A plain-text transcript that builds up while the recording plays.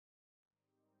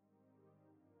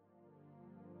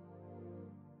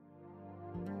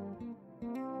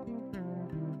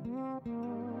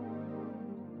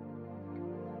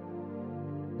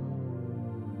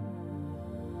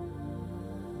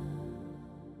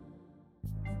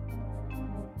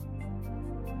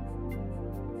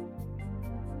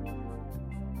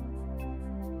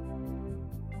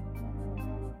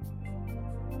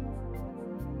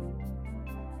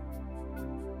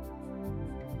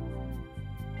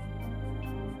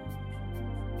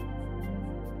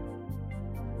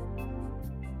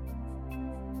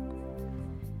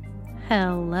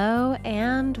Hello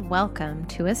and welcome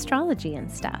to Astrology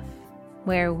and Stuff,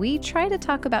 where we try to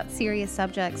talk about serious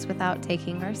subjects without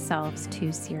taking ourselves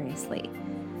too seriously.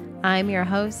 I'm your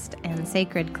host and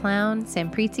sacred clown,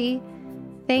 Sampriti.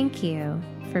 Thank you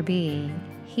for being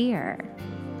here.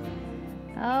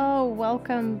 Oh,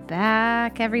 welcome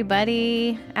back,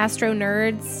 everybody, Astro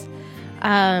Nerds.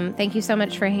 Thank you so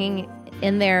much for hanging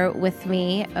in there with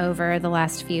me over the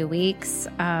last few weeks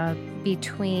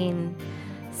between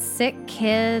sick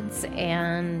kids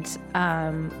and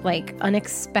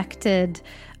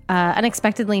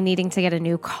unexpectedly needing to get a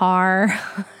new car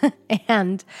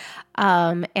and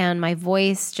my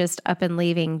voice just up and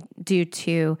leaving due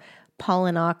to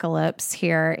pollenocalypse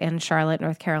here in Charlotte,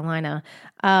 North Carolina.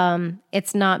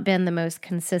 It's not been the most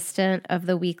consistent of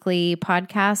the weekly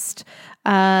podcast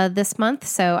this month,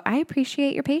 so I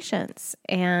appreciate your patience.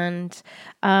 And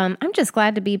I'm just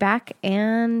glad to be back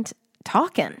and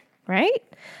talking, right?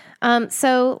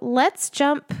 So let's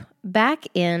jump back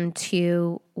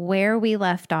into where we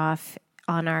left off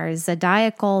on our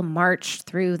zodiacal march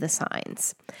through the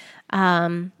signs.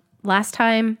 Last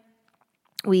time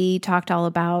we talked all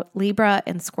about Libra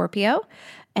and Scorpio.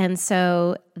 And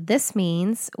so this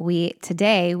means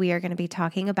today we are going to be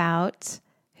talking about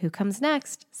who comes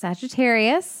next,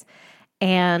 Sagittarius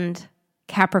and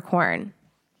Capricorn.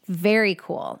 Very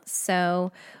cool.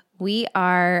 So we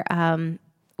are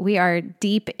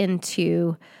deep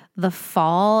into the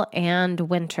fall and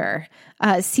winter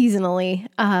seasonally,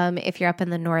 if you're up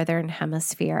in the northern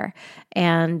hemisphere,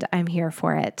 and I'm here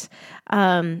for it.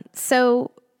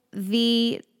 So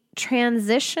the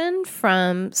transition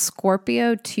from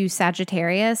Scorpio to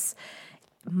Sagittarius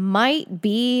might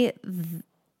be,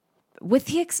 with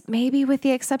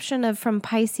the exception of from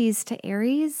Pisces to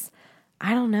Aries,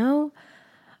 I don't know.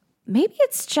 Maybe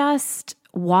it's just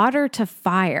water to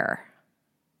fire.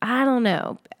 I don't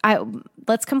know.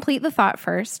 Let's complete the thought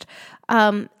first.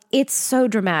 It's so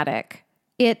dramatic.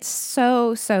 It's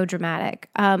so dramatic.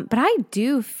 But I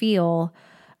do feel,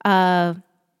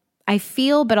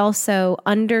 but also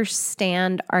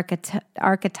understand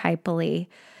archetypally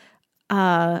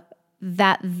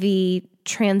that the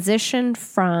transition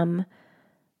from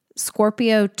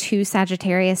Scorpio to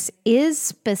Sagittarius is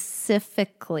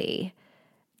specifically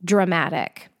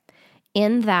dramatic.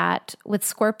 In that, with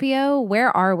Scorpio,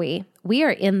 where are we? We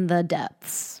are in the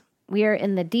depths. We are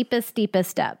in the deepest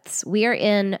depths. We are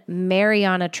in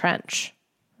Mariana Trench,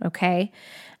 okay?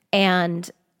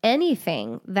 And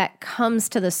anything that comes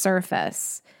to the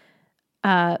surface,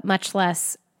 much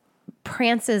less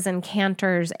prances and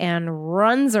canters and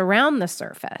runs around the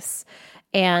surface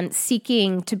and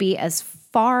seeking to be as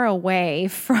far away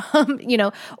from,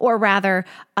 or rather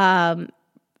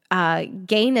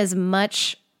gain as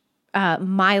much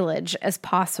mileage as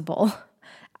possible,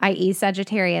 i.e.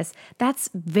 Sagittarius, that's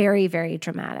very, very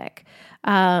dramatic.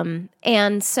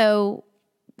 And so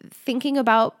thinking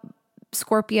about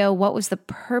Scorpio, what was the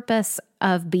purpose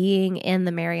of being in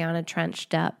the Mariana Trench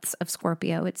depths of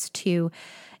Scorpio? It's to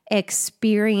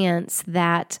experience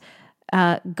that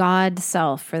God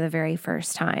self for the very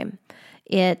first time.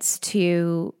 It's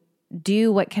to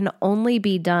do what can only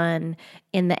be done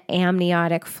in the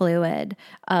amniotic fluid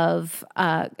of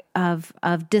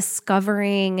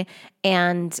discovering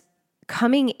and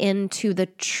coming into the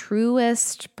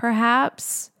truest,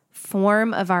 perhaps,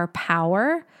 form of our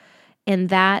power. And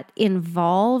that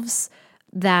involves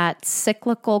that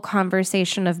cyclical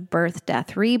conversation of birth,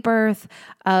 death, rebirth,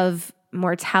 of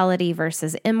mortality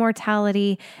versus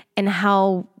immortality, and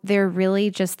how they're really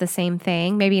just the same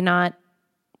thing. Maybe not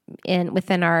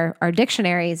within our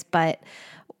dictionaries, but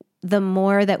the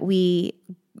more that we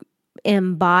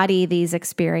embody these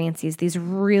experiences, these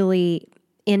really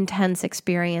intense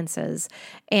experiences,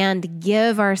 and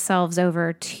give ourselves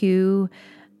over to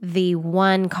the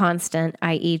one constant,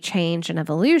 i.e. change and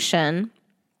evolution,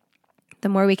 the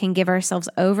more we can give ourselves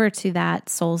over to that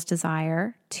soul's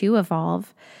desire to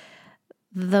evolve,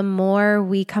 the more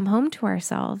we come home to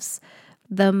ourselves,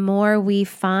 the more we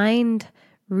find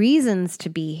reasons to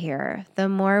be here, the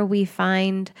more we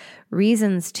find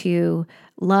reasons to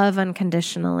love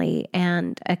unconditionally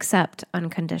and accept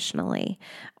unconditionally,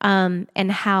 and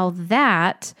how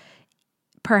that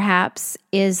perhaps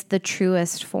is the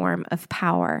truest form of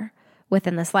power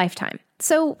within this lifetime.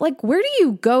 So, where do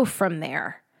you go from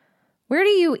there? Where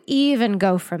do you even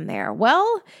go from there?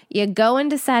 Well, you go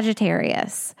into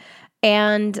Sagittarius,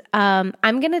 and I'm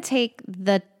going to take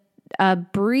a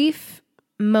brief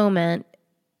moment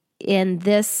in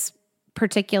this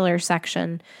particular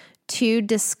section to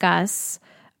discuss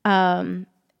a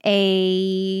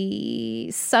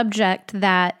subject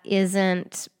that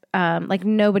isn't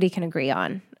nobody can agree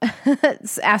on.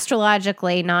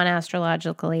 astrologically,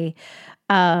 non-astrologically,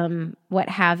 what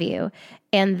have you.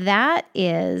 And that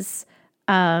is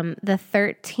the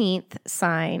 13th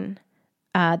sign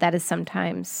that is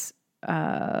sometimes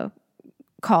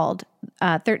called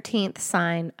 13th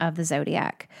sign of the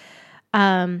zodiac.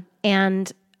 And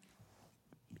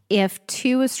if any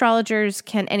two astrologers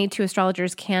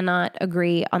cannot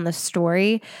agree on the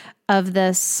story of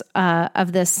this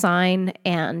sign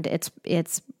and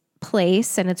its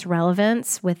place and its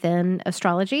relevance within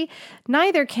astrology,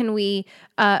 neither can we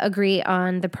agree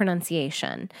on the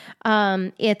pronunciation.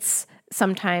 It's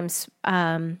sometimes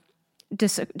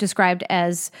described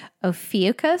as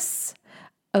Ophiuchus,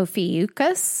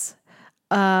 Ophiuchus,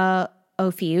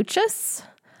 Ophiuchus,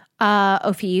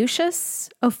 Ophiuchus.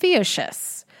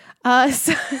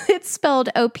 So it's spelled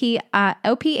Ophiuchus.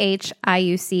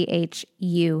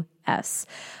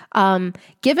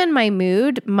 Given my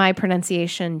mood, my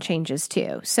pronunciation changes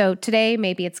too. So today,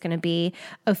 maybe it's going to be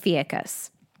Ophiuchus.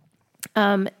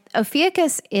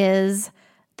 Ophiuchus is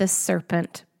the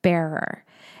Serpent-Bearer,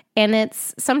 and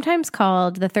it's sometimes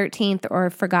called the 13th or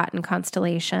forgotten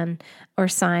constellation or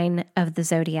sign of the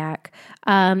zodiac.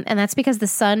 And that's because the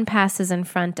sun passes in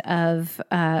front of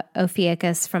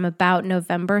Ophiuchus from about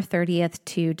November 30th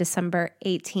to December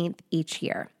 18th each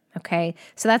year. Okay,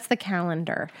 so that's the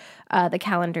calendar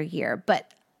year.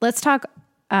 But let's talk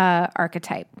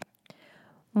archetype.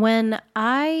 When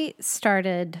I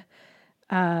started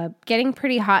getting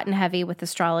pretty hot and heavy with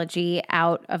astrology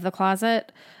out of the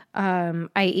closet,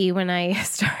 i.e. when I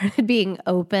started being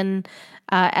open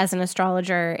as an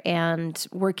astrologer and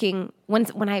working,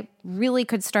 when I really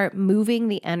could start moving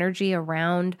the energy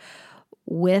around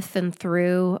with and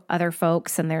through other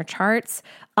folks and their charts,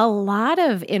 a lot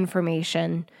of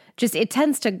information it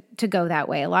tends to go that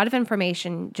way. A lot of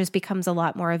information just becomes a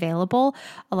lot more available.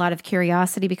 A lot of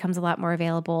curiosity becomes a lot more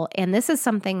available. And this is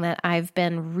something that I've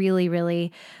been really,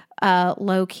 really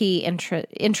low-key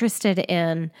interested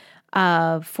in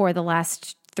for the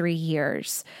last 3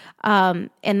 years. And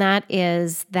that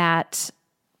is that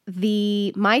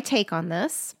my take on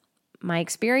this, my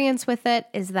experience with it,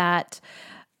 is that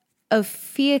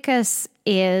Ophiuchus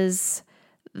is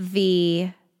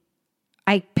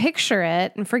I picture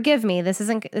it, and forgive me, this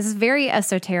is very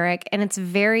esoteric, and it's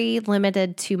very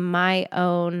limited to my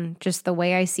own, just the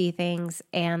way I see things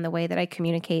and the way that I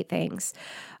communicate things.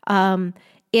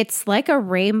 It's like a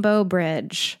rainbow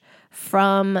bridge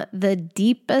from the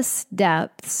deepest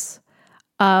depths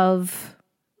of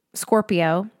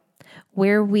Scorpio,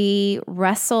 where we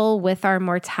wrestle with our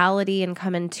mortality and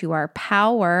come into our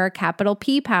power, capital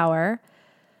P power,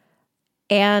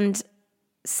 and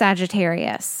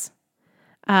Sagittarius.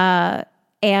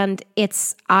 And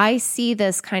I see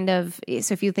this kind of,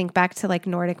 so if you think back to like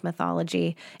Nordic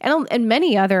mythology and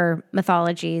many other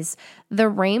mythologies, the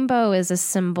rainbow is a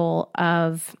symbol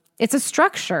of, it's a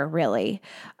structure really.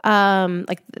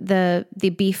 Like the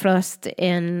Bifrost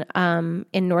in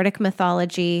Nordic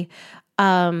mythology,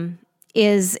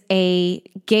 is a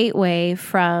gateway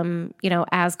from,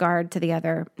 Asgard to the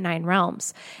other 9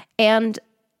 realms. And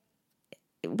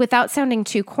without sounding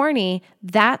too corny,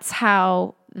 that's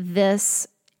how this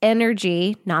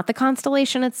energy, not the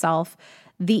constellation itself,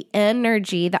 the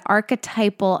energy, the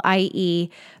archetypal, i.e.,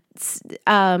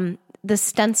 the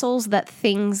stencils that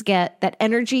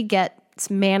energy gets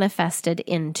manifested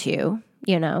into,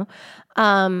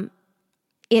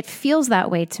 it feels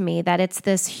that way to me, that it's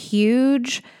this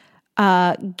huge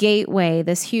gateway,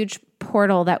 this huge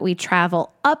portal that we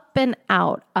travel up and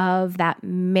out of that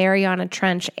Mariana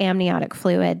Trench amniotic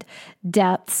fluid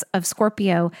depths of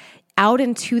Scorpio out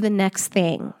into the next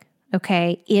thing,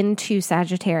 okay, into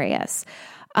Sagittarius.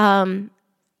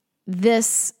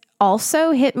 This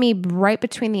also hit me right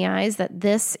between the eyes that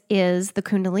this is the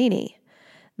Kundalini.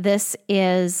 This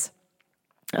is,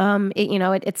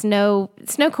 it's no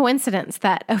coincidence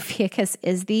that Ophiuchus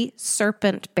is the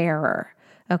Serpent-Bearer,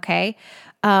 okay?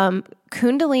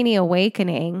 Kundalini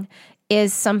awakening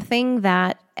is something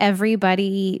that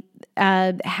everybody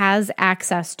has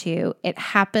access to. It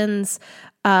happens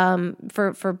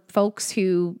for folks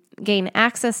who gain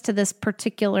access to this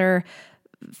particular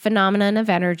phenomenon of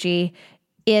energy.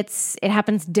 It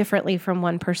happens differently from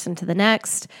one person to the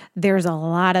next. There's a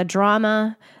lot of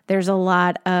drama. There's a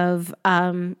lot of,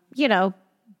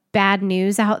 bad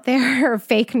news out there or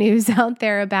fake news out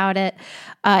there about it,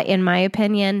 in my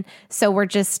opinion. So we're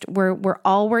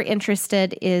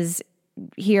interested is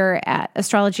here at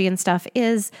Astrology and Stuff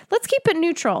is let's keep it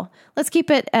neutral. Let's keep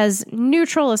it as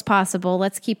neutral as possible.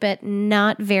 Let's keep it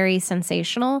not very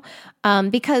sensational,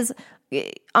 because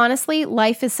honestly,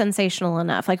 life is sensational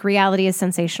enough. Like reality is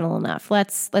sensational enough.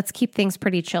 Let's keep things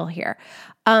pretty chill here.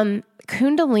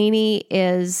 Kundalini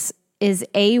is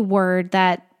a word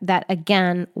that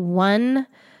again, one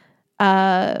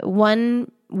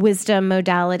wisdom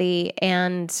modality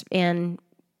and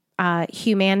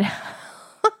human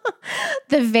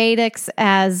the Vedics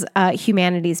as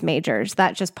humanities majors.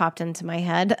 That just popped into my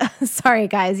head. Sorry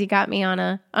guys, you got me on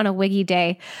a wiggy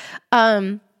day.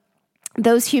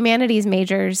 Those humanities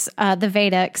majors, the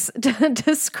Vedics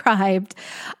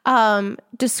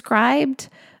described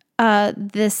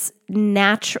this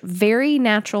very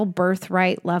natural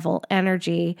birthright level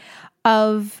energy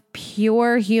of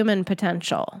pure human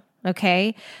potential.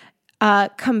 Okay.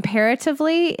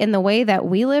 Comparatively, in the way that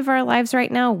we live our lives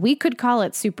right now, we could call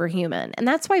it superhuman. And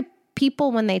that's why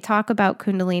people, when they talk about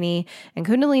Kundalini and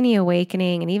Kundalini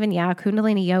awakening and even,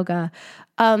 Kundalini yoga,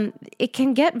 it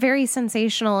can get very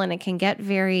sensational and it can get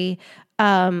very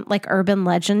like urban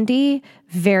legendy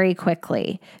very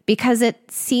quickly because it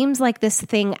seems like this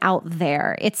thing out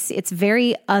there. It's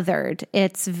very othered.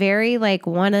 It's very like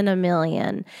one in a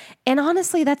million. And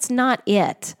honestly, that's not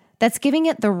it. That's giving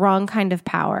it the wrong kind of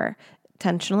power,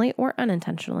 intentionally or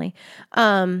unintentionally.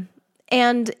 And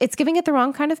it's giving it the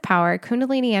wrong kind of power.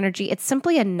 Kundalini energy, it's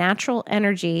simply a natural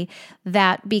energy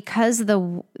that because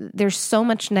there's so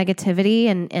much negativity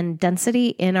and density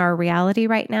in our reality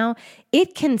right now,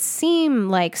 it can seem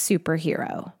like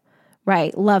superhero,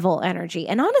 right? Level energy.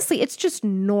 And honestly, it's just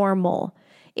normal.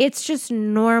 It's just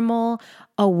normal,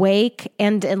 awake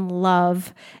and in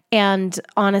love. And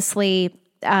honestly,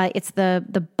 it's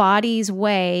the body's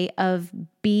way of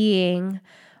being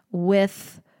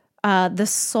with the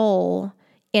soul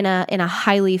in a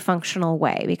highly functional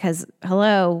way. Because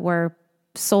hello, we're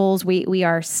souls. We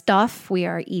are stuff. We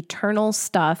are eternal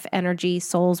stuff, energy,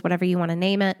 souls, whatever you want to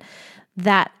name it.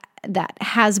 That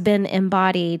has been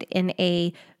embodied in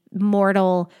a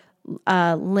mortal,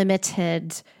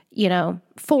 limited,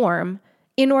 form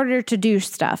in order to do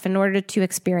stuff, in order to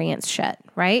experience shit,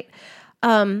 right?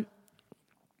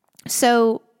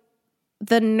 So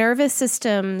the nervous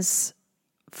system's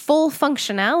full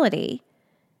functionality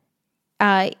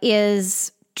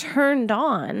is turned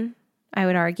on, I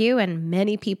would argue, and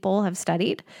many people have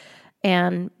studied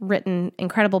and written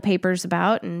incredible papers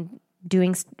about and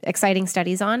doing exciting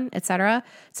studies on, etc.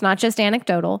 It's not just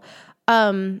anecdotal.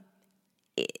 I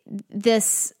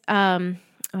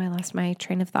lost my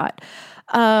train of thought.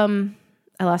 I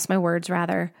lost my words,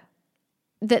 rather.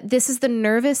 That this is the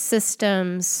nervous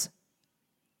system's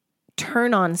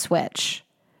turn on switch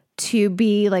to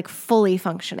be like fully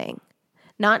functioning,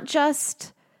 not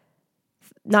just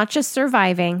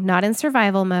surviving, not in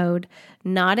survival mode,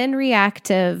 not in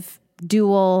reactive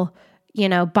dual,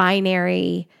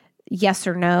 binary, yes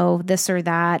or no, this or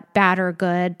that, bad or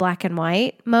good, black and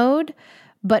white mode,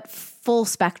 but full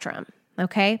spectrum.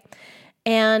 Okay.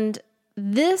 And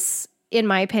this, in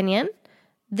my opinion,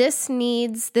 this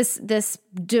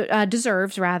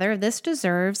deserves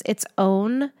its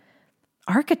own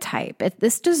archetype.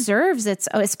 This deserves its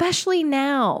own, especially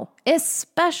now,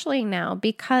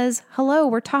 because hello,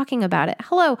 we're talking about it.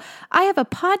 Hello, I have a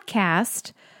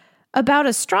podcast about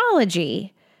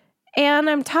astrology and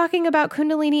I'm talking about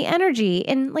Kundalini energy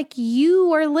and like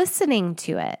you are listening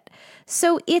to it.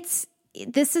 So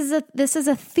this is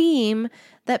a theme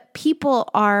that people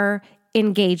are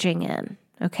engaging in.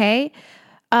 Okay.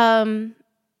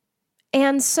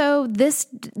 And so this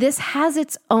has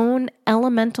its own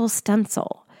elemental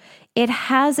stencil. It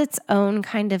has its own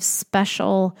kind of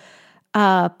special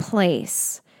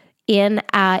place in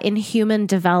human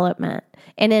development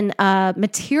and in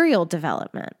material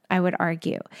development, I would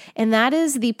argue. And that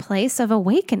is the place of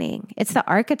awakening. It's the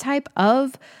archetype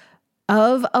of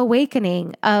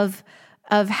awakening, of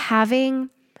having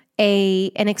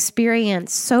an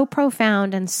experience so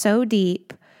profound and so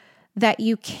deep that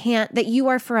you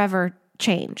are forever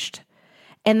changed,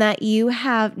 and that you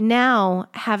have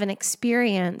an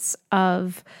experience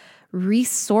of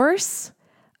resource,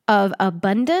 of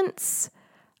abundance,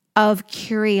 of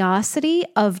curiosity,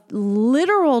 of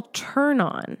literal turn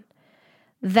on,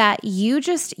 that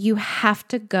you have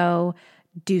to go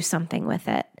do something with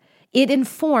it. It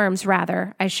informs,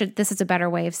 this is a better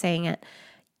way of saying it,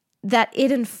 that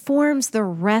it informs the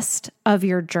rest of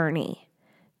your journey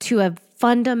to a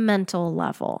fundamental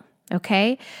level.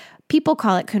 Okay. People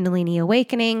call it Kundalini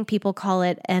awakening. People call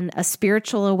it a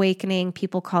spiritual awakening.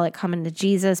 People call it coming to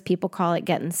Jesus. People call it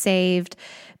getting saved.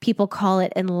 People call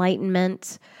it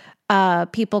enlightenment.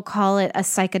 People call it a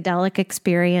psychedelic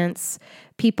experience.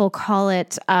 People call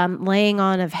it laying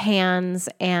on of hands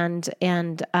and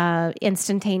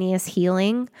instantaneous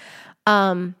healing.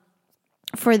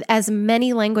 for as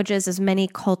many languages, as many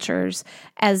cultures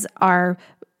as are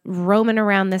roaming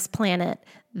around this planet,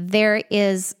 there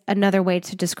is another way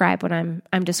to describe what I'm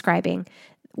describing.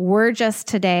 We're just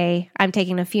today, I'm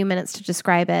taking a few minutes to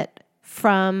describe it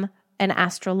from an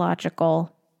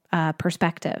astrological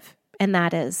perspective, and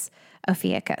that is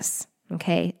Ophiuchus,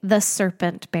 okay, the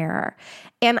Serpent-Bearer.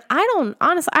 And I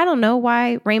don't know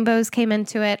why rainbows came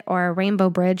into it or Rainbow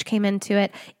Bridge came into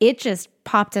it. It just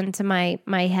popped into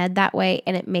my head that way,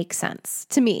 and it makes sense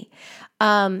to me.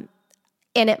 And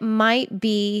it might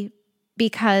be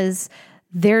because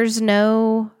there's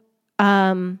no,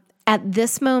 at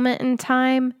this moment in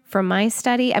time for my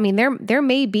study, I mean, there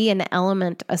may be an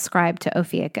element ascribed to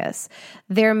Ophiuchus.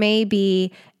 There may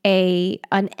be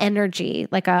an energy,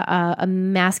 like a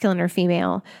masculine or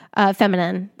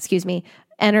feminine,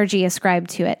 energy ascribed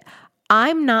to it.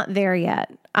 I'm not there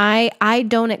yet. I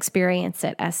don't experience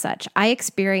it as such. I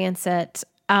experience it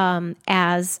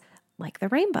as like the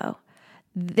rainbow.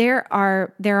 There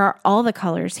are all the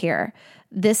colors here.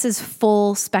 This is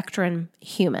full spectrum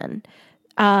human.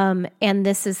 And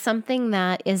this is something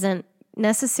that isn't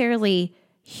necessarily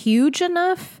huge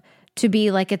enough to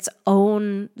be like its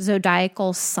own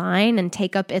zodiacal sign and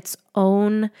take up its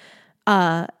own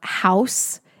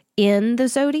house in the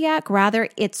zodiac. Rather,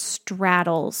 it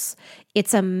straddles.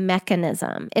 It's a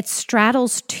mechanism. It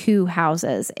straddles two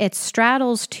houses. It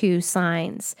straddles two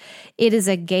signs. It is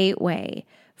a gateway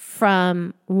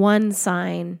from one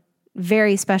sign,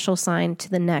 very special sign, to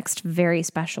the next very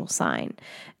special sign.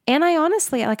 And I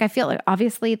honestly, I feel like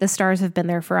obviously the stars have been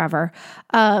there forever.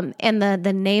 And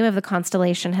the name of the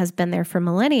constellation has been there for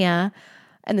millennia.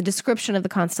 And the description of the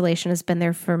constellation has been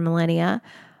there for millennia.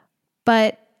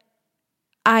 But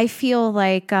I feel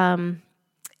like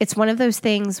it's one of those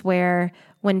things where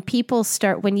when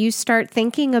you start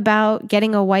thinking about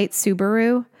getting a white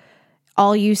Subaru,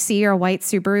 all you see are white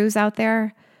Subarus out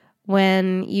there.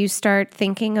 When you start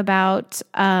thinking about,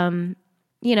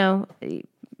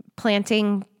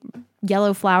 planting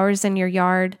yellow flowers in your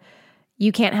yard,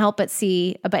 you can't help but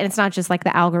see, but it's not just like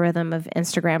the algorithm of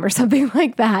Instagram or something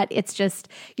like that. It's just,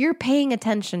 you're paying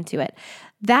attention to it.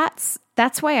 That's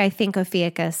why I think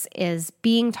Ophiuchus is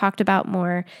being talked about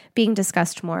more, being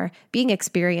discussed more, being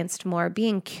experienced more,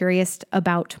 being curious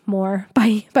about more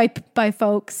by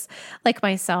folks like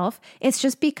myself. It's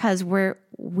just because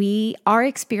we are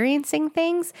experiencing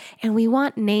things and we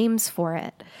want names for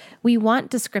it. We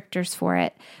want descriptors for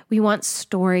it. We want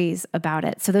stories about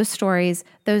it. So those stories,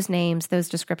 those names, those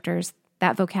descriptors,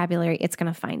 that vocabulary, it's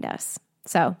going to find us.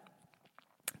 So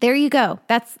there you go.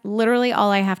 That's literally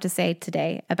all I have to say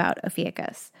today about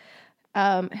Ophiuchus.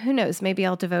 Who knows? Maybe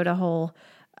I'll devote a whole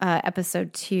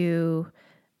episode to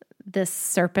this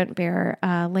Serpent-Bearer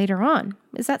later on.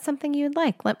 Is that something you'd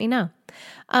like? Let me know.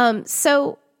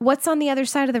 So what's on the other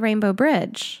side of the Rainbow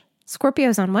Bridge?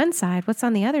 Scorpio's on one side. What's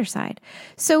on the other side?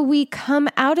 So we come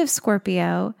out of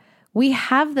Scorpio. We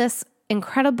have this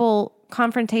incredible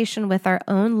confrontation with our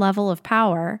own level of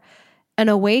power, an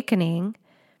awakening.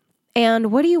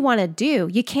 And what do you want to do?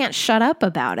 You can't shut up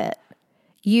about it.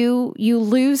 You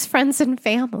lose friends and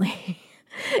family.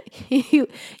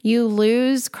 you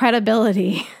lose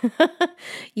credibility.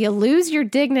 You lose your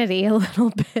dignity a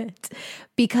little bit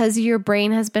because your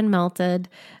brain has been melted.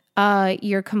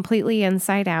 You're completely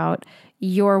inside out.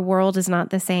 Your world is not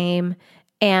the same.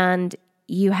 And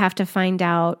you have to find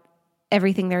out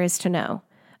everything there is to know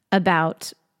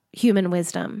about human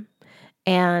wisdom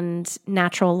and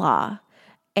natural law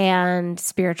and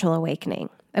spiritual awakening.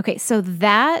 Okay, so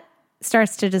that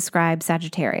starts to describe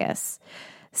Sagittarius.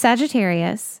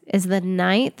 Sagittarius is the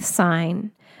 9th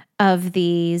sign of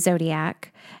the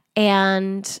zodiac,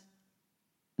 and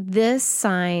this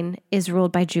sign is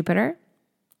ruled by Jupiter,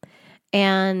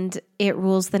 and it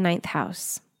rules the 9th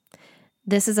house.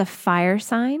 This is a fire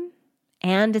sign,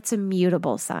 and it's a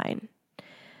mutable sign.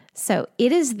 So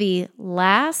it is the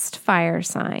last fire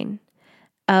sign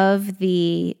of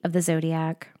the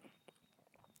zodiac.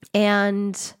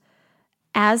 And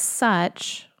as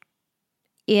such,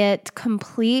 it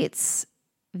completes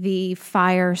the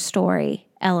fire story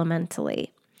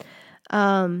elementally.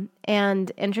 And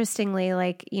interestingly,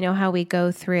 like, how we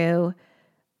go through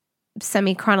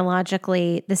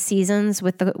semi-chronologically the seasons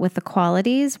with the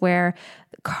qualities, where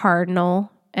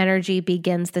cardinal energy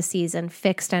begins the season,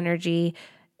 fixed energy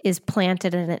is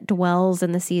planted and it dwells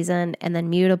in the season, and then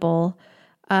mutable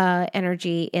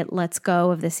energy, it lets go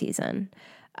of the season.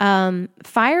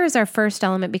 Fire is our first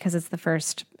element because it's the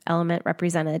first element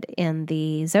represented in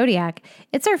the zodiac.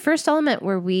 It's our first element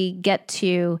where we get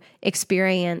to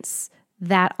experience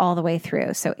that all the way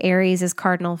through. So Aries is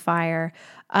cardinal fire,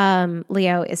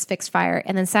 Leo is fixed fire,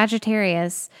 and then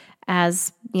Sagittarius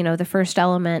as, the first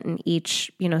element in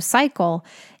each, cycle,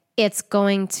 it's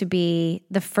going to be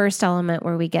the first element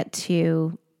where we get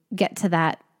to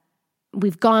that.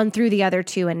 We've gone through the other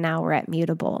two and now we're at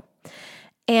mutable.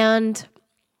 And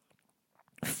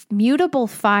mutable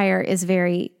fire is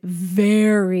very,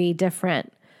 very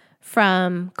different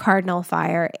from cardinal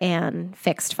fire and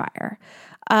fixed fire.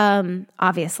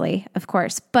 Obviously, of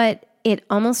course, but it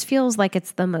almost feels like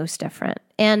it's the most different.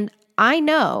 And I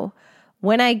know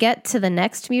when I get to the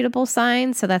next mutable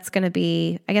sign, so that's going to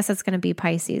be, I guess that's going to be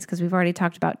Pisces, because we've already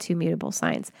talked about 2 mutable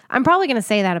signs. I'm probably going to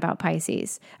say that about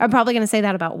Pisces. I'm probably going to say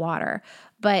that about water,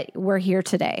 but we're here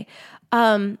today.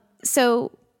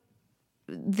 So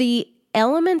the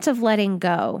element of letting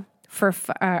go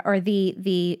or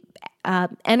the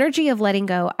energy of letting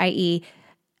go, i.e.,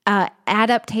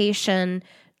 adaptation,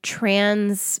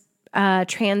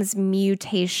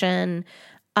 transmutation,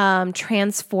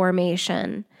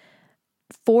 transformation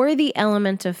for the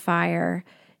element of fire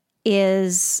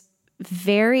it's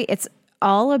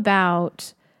all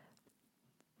about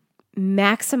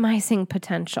maximizing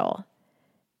potential.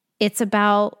 It's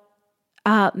about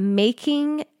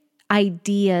making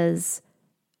ideas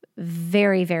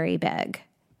very, very big.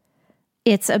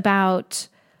 It's about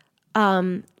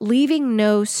leaving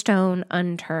no stone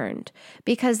unturned.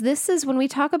 Because this is, when we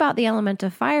talk about the element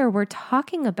of fire, we're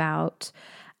talking about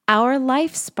our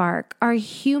life spark, our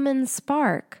human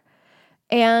spark.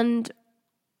 And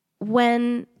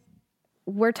when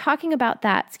we're talking about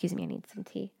that, excuse me, I need some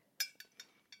tea.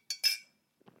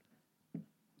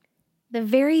 The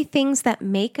very things that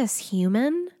make us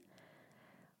human,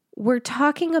 we're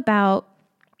talking about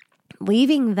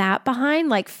leaving that behind,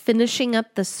 like finishing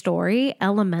up the story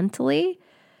elementally.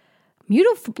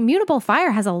 Mutable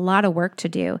fire has a lot of work to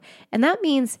do. And that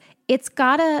means it's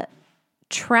got to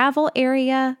travel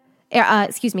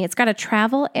it's got to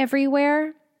travel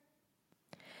everywhere.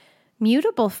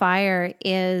 Mutable fire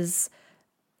it's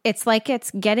like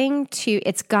it's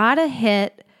got to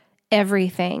hit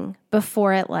everything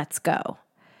before it lets go.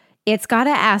 It's got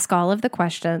to ask all of the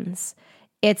questions.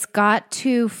 It's got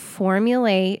to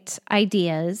formulate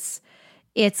ideas.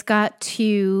 It's got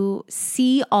to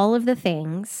see all of the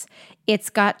things. It's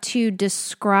got to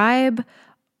describe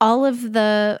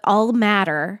all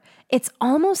matter. It's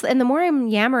almost, and the more I'm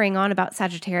yammering on about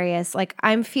Sagittarius, like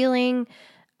I'm feeling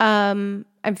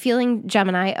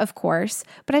Gemini, of course,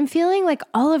 but I'm feeling like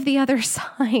all of the other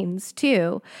signs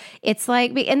too. It's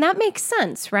like, and that makes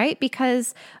sense, right?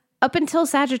 Because up until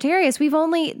Sagittarius, that's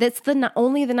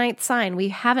only the 9th sign. We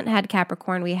haven't had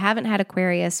Capricorn. We haven't had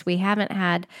Aquarius. We haven't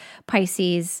had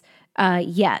Pisces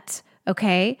yet.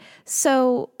 Okay.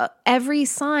 So every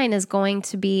sign is going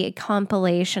to be a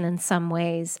compilation in some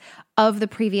ways of the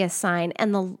previous sign.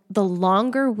 And the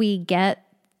longer we get,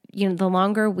 the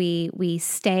longer we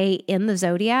stay in the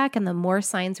zodiac and the more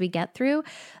signs we get through,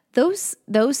 those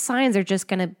signs are just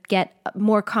going to get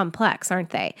more complex,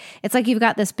 aren't they? It's like you've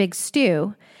got this big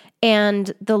stew,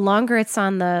 and the longer it's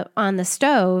on the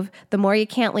stove, the more you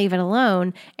can't leave it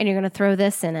alone, and you're going to throw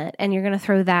this in it, and you're going to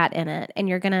throw that in it,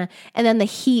 and and then the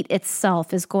heat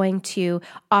itself is going to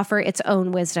offer its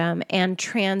own wisdom and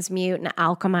transmute and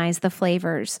alchemize the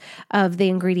flavors of the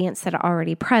ingredients that are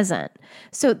already present.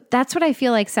 So that's what I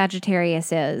feel like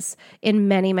Sagittarius is in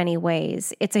many, many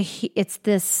ways. It's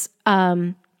this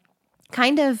kind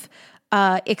of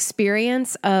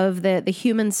experience of the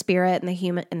human spirit and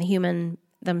the human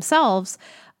themselves,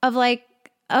 of like,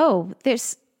 oh,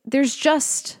 there's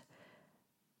just,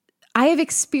 I have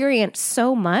experienced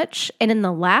so much. And in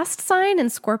the last sign, in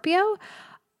Scorpio,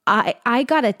 I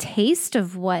got a taste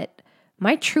of what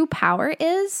my true power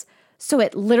is. So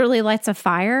it literally lights a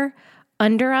fire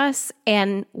under us,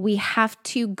 and we have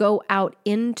to go out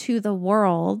into the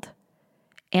world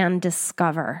and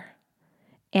discover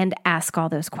and ask all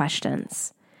those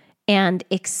questions and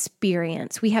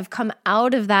experience. We have come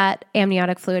out of that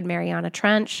amniotic fluid Mariana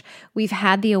Trench. We've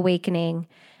had the awakening,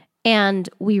 and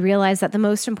we realize that the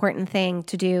most important thing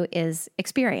to do is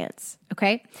experience.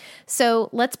 Okay. So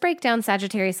let's break down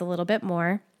Sagittarius a little bit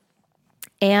more.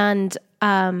 And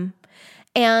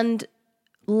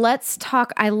let's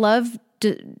talk. I love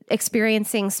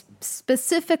experiencing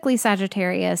specifically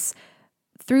Sagittarius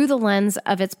through the lens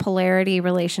of its polarity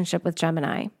relationship with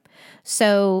Gemini.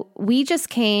 So we just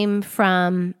came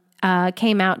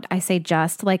out, I say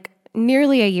just, like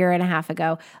nearly a year and a half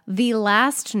ago. The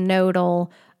last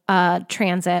nodal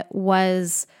transit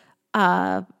was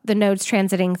the nodes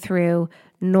transiting through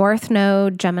North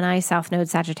Node, Gemini, South Node,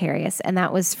 Sagittarius. And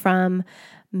that was from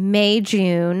May,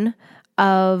 June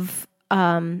of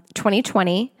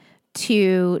 2020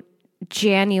 to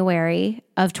January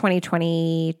of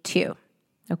 2022.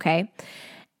 Okay.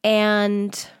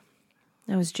 And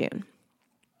that was June.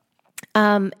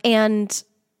 And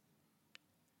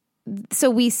so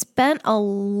we spent a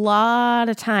lot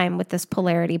of time with this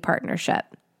polarity partnership.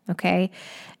 Okay.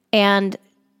 And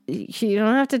you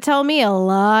don't have to tell me, a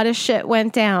lot of shit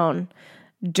went down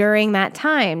during that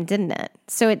time, didn't it?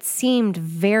 So it seemed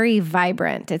very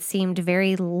vibrant. It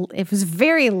was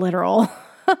very literal.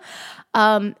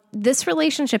 This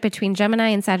relationship between Gemini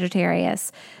and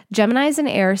Sagittarius. Gemini is an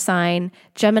air sign.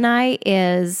 Gemini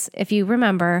is, if you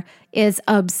remember, is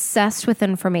obsessed with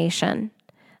information.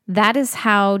 That is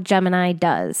how Gemini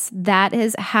does. That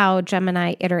is how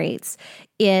Gemini iterates.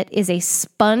 It is a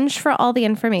sponge for all the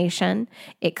information.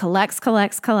 It collects,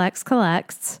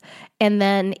 and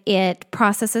then it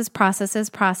processes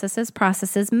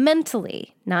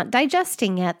mentally, not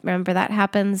digesting it. Remember, that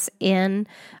happens in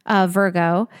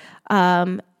Virgo.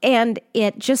 And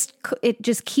it just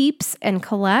keeps and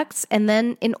collects. And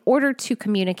then in order to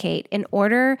communicate,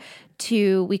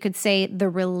 we could say the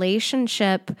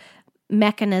relationship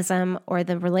mechanism or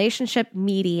the relationship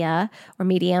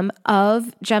medium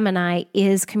of Gemini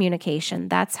is communication.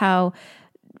 That's how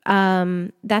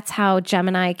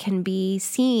Gemini can be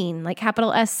seen, like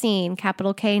capital S seen,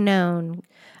 capital K known,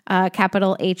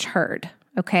 capital H heard.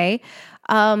 Okay.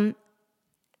 Data.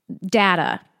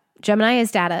 Gemini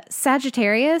is data.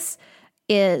 Sagittarius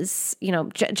is,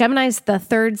 Gemini is the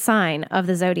third sign of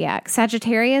the zodiac.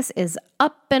 Sagittarius is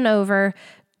up and over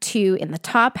to in the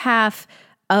top half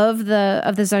of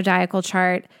the zodiacal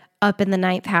chart, up in the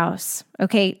 9th house.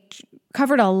 Okay,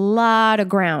 covered a lot of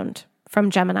ground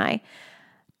from Gemini.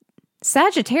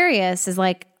 Sagittarius is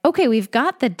like, okay, we've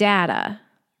got the data,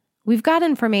 we've got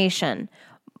information,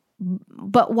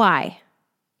 but why?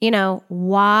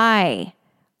 Why?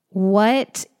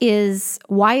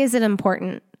 Why is it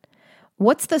important?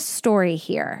 What's the story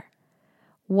here?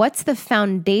 What's the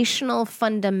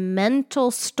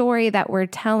fundamental story that we're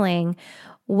telling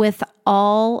with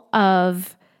all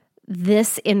of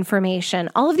this information,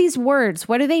 all of these words?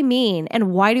 What do they mean?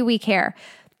 And why do we care?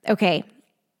 Okay.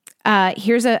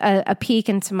 Here's a peek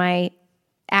into my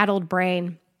addled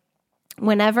brain.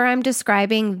 Whenever I'm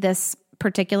describing this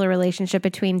particular relationship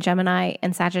between Gemini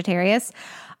and Sagittarius,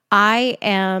 I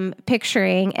am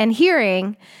picturing and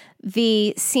hearing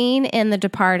the scene in The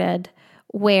Departed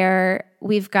where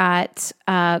we've got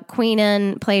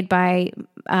Queenan, played by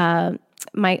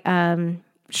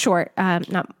Short,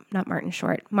 not Martin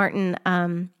Short, Martin.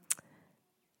 I'm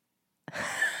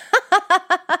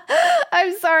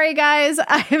sorry, guys.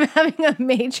 I'm having a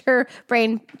major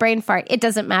brain fart. It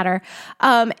doesn't matter.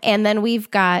 And then we've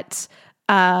got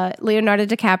Leonardo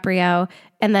DiCaprio,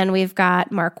 and then we've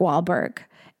got Mark Wahlberg,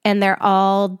 and they're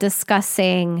all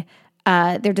discussing.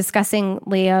 They're discussing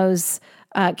Leo's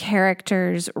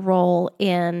character's role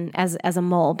as a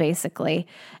mole, basically,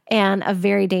 and a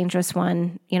very dangerous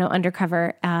one,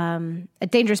 undercover, a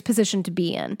dangerous position to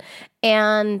be in.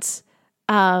 And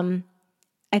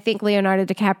I think Leonardo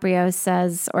DiCaprio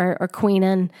says, or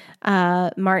Queenan,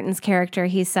 Martin's character,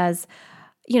 he says,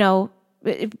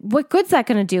 what good's that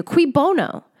going to do? Cui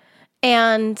bono?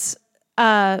 And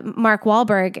Mark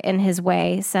Wahlberg, in his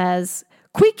way, says,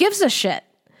 qui gives a shit?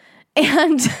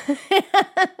 And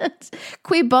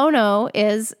cui bono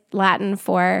is Latin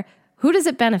for who does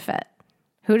it benefit?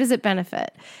 Who does it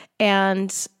benefit? And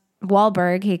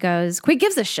Wahlberg, he goes, qui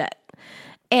gives a shit?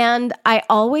 And I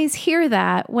always hear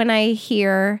that when I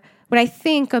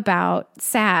think about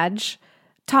Sag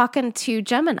talking to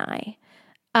Gemini,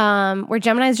 where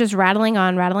Gemini is just rattling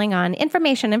on,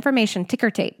 information,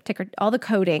 ticker, all the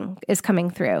coding is coming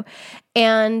through.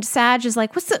 And Sag is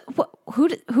like, who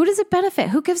does it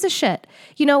benefit? Who gives a shit?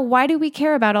 Why do we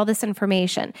care about all this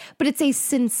information? But it's a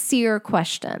sincere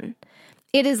question.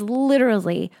 It is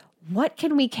literally, what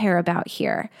can we care about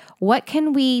here? What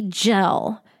can we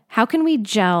gel? How can we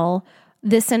gel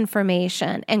this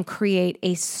information and create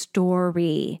a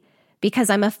story? Because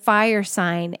I'm a fire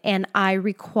sign and I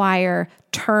require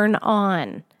turn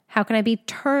on. How can I be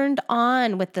turned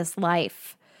on with this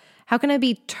life? How can I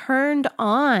be turned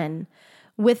on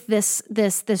with this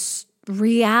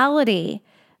reality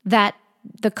that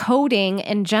the coding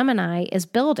in Gemini is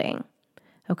building?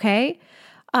 Okay?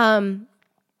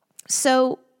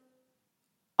 So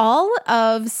all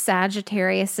of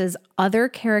Sagittarius's other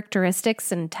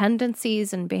characteristics and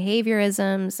tendencies and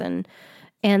behaviorisms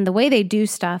and the way they do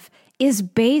stuff is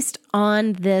based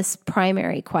on this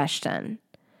primary question.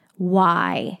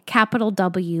 Why? Capital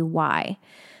W, why?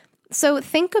 So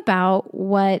think about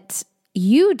what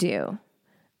you do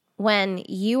when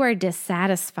you are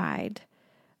dissatisfied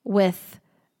with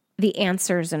the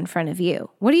answers in front of you,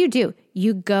 what do?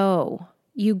 You go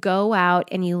out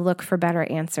and you look for better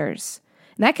answers.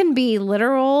 And that can be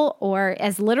literal, or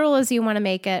as literal as you want to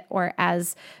make it, or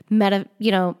as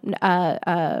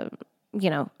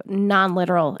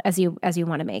non-literal as you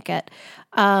want to make it.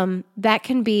 That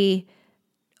can be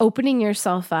opening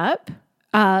yourself up,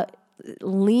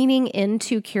 leaning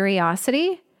into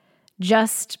curiosity,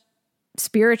 just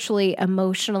spiritually,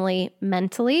 emotionally,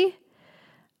 mentally.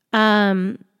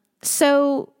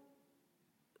 So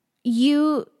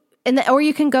or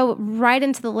you can go right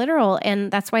into the literal, and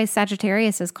that's why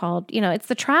Sagittarius is called, it's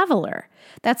the traveler.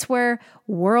 That's where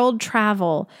world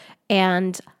travel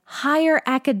and higher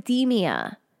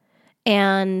academia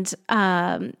and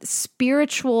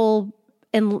spiritual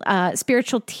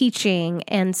teaching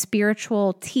and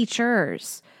spiritual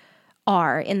teachers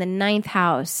are in the ninth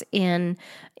house in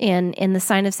the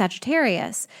sign of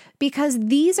Sagittarius, because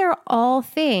these are all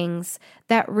things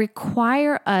that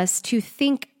require us to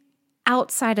think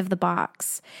outside of the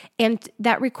box, and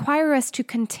that require us to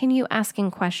continue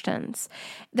asking questions,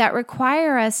 that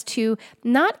require us to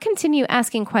not continue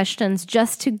asking questions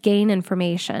just to gain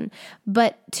information,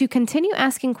 but to continue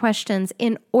asking questions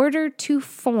in order to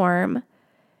form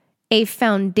a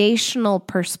foundational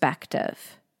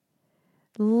perspective.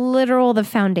 Literal, the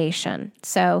foundation.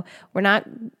 So we're not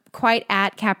quite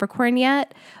at Capricorn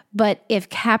yet, but if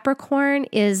Capricorn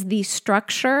is the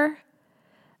structure,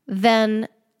 then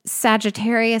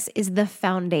Sagittarius is the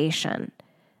foundation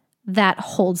that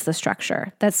holds the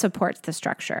structure, that supports the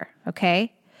structure,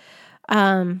 okay?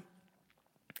 And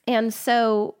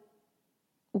so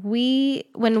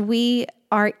when we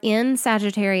are in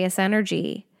Sagittarius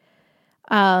energy,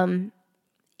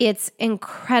 it's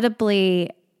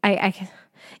incredibly,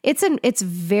 it's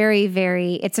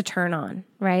a turn on,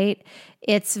 right?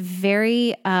 It's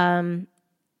very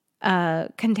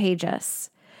contagious,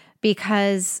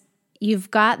 because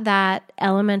you've got that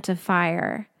element of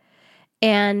fire,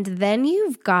 and then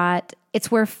it's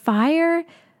where fire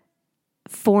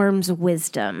forms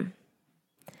wisdom.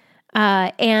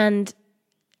 And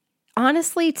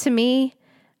honestly, to me,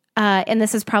 and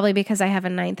this is probably because I have a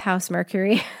ninth house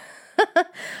Mercury,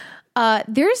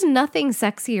 there's nothing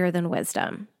sexier than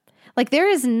wisdom. Like, there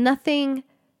is nothing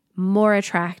more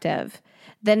attractive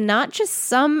than not just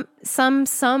somebody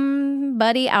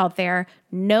out there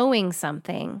knowing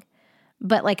something,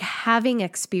 but like having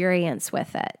experience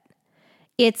with it.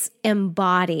 It's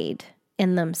embodied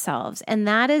in themselves. And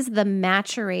that is the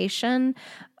maturation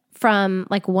from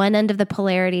like one end of the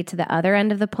polarity to the other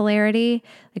end of the polarity.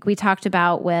 Like we talked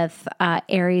about with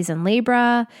Aries and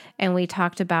Libra, and we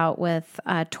talked about with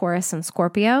Taurus and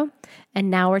Scorpio.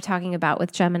 And now we're talking about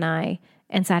with Gemini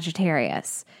and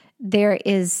Sagittarius. There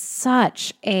is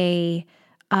such there's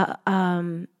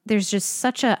just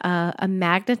such a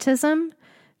magnetism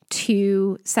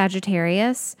to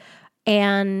Sagittarius,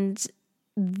 and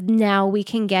now we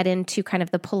can get into kind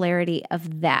of the polarity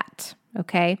of that,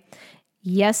 okay?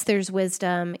 Yes, there's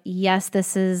wisdom. Yes,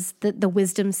 this is the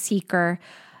wisdom seeker.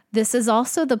 This is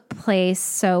also the place,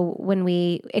 so when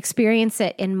we experience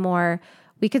it in more,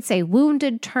 we could say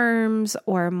wounded terms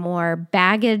or more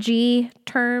baggagey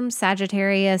terms,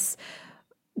 Sagittarius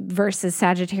versus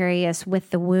Sagittarius with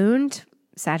the wound,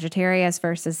 Sagittarius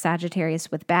versus Sagittarius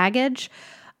with baggage.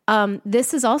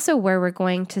 This is also where we're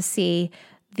going to see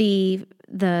the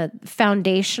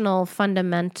fundamentals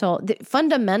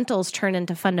turn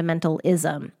into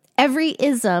fundamentalism. Every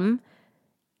ism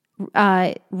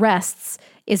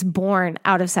is born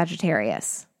out of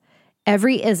Sagittarius.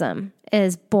 Every ism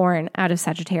is born out of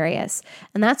Sagittarius.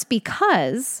 And that's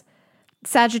because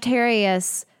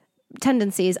Sagittarius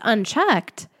tendencies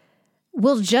unchecked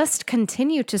will just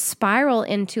continue to spiral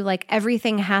into like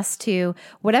everything has to,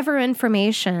 whatever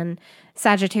information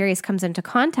Sagittarius comes into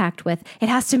contact with, it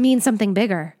has to mean something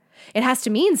bigger. It has to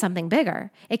mean something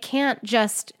bigger. We can't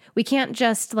just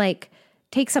like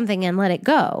take something and let it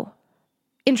go.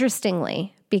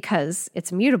 Interestingly, because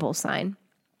it's a mutable sign.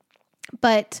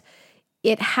 But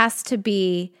it has to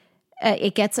be,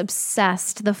 it gets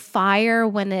obsessed. The fire,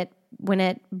 when it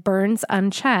burns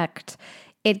unchecked,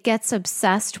 it gets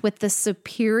obsessed with the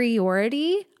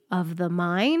superiority of the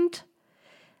mind.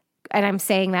 And I'm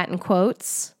saying that in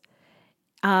quotes.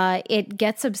 It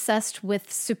gets obsessed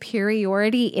with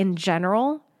superiority in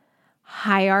general.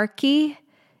 Hierarchy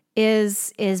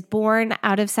is born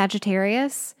out of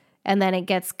Sagittarius, and then it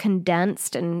gets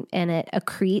condensed and it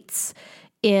accretes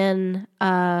in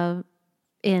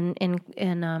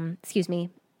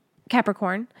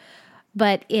Capricorn.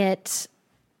 But it,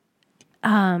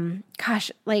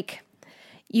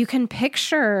 you can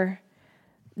picture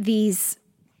these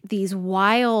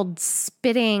wild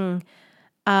spitting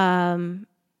men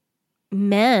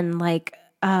like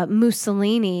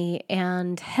Mussolini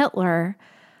and Hitler,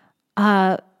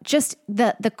 just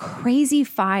the crazy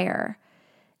fire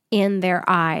in their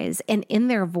eyes and in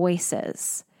their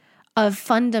voices of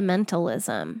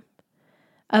fundamentalism,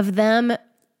 of them.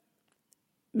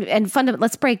 And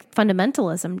let's break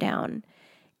fundamentalism down.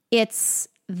 It's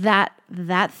that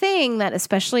thing that,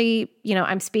 especially,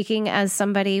 I'm speaking as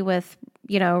somebody with,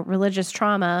 religious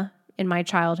trauma in my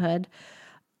childhood,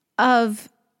 of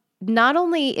not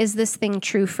only is this thing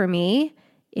true for me,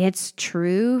 it's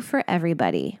true for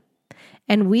everybody.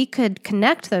 And we could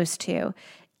connect those two.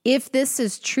 If this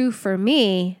is true for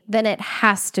me, then it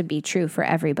has to be true for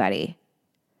everybody.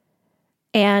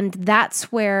 And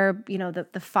that's where,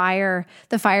 the fire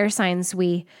signs,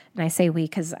 and I say we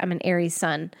because I'm an Aries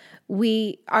sun,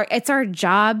 it's our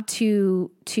job to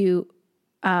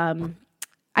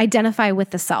identify with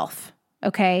the self.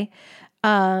 Okay.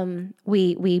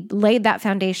 We laid that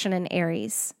foundation in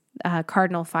Aries,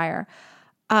 cardinal fire.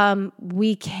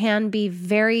 We can be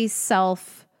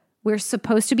we're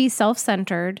supposed to be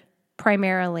self-centered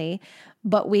primarily,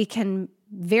 but we can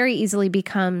very easily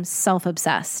become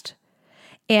self-obsessed.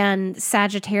 And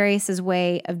Sagittarius'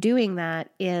 way of doing that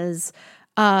is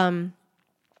their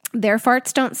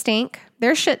farts don't stink.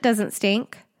 Their shit doesn't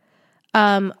stink.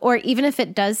 Or even if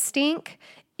it does stink,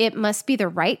 it must be the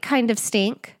right kind of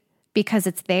stink because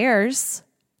it's theirs,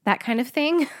 that kind of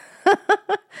thing.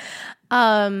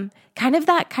 Kind of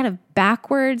that kind of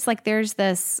backwards, like there's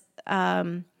this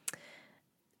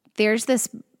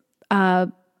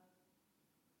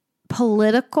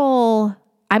political,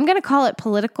 I'm going to call it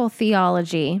political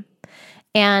theology.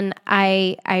 And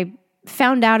I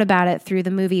found out about it through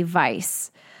the movie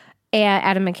Vice,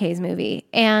 Adam McKay's movie.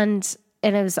 And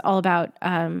it was all about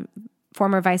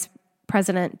former Vice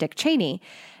President Dick Cheney.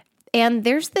 And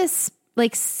there's this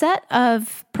like set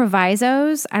of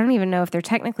provisos. I don't even know if they're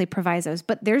technically provisos,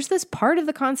 but there's this part of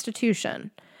the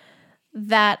Constitution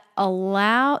that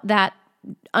allow that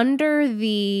under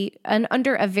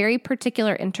a very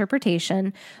particular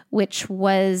interpretation, which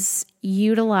was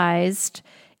utilized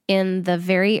in the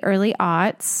very early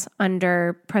aughts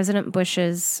under President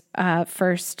Bush's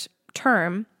first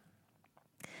term,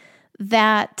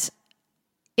 that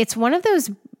it's one of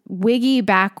those wiggy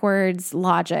backwards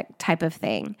logic type of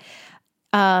thing.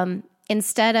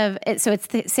 Instead of it, so it's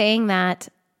saying that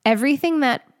everything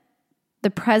that the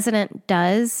president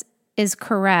does is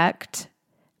correct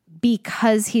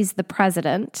because he's the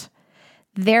president.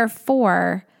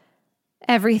 Therefore,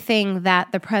 everything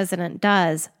that the president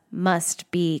does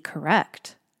must be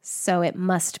correct. So it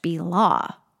must be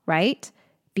law, right?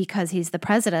 Because he's the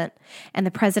president, and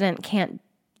the president can't,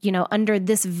 under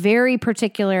this very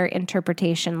particular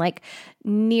interpretation, like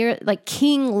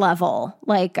king level,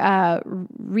 like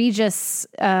Regis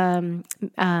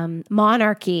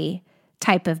monarchy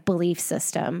type of belief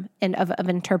system and of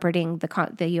interpreting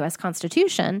the U.S.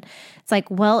 Constitution. It's like,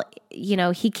 well,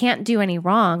 he can't do any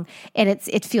wrong, and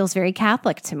it feels very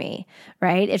Catholic to me,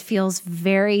 right? It feels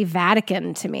very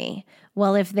Vatican to me.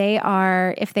 Well, if they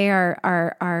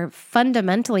are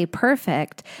fundamentally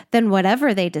perfect, then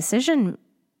whatever the decision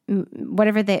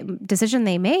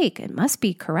they make, it must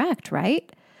be correct,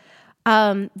 right?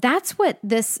 That's what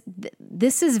this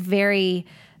is very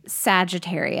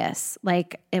Sagittarius.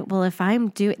 If I'm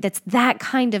doing, that's that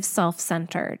kind of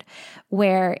self-centered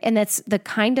and that's the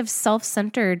kind of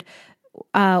self-centered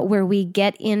where we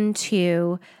get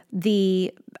into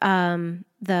the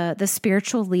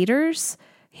spiritual leaders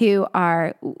who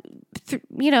are,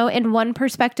 in one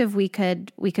perspective, we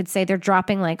could say they're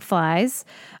dropping like flies,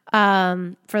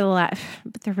 but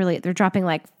they're dropping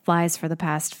like flies for the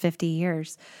past 50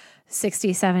 years,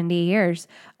 60, 70 years.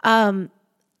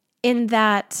 In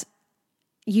that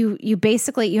you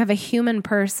basically, you have a human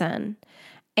person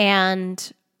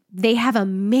and they have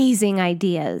amazing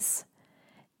ideas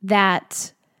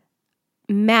that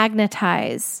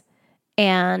magnetize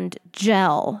and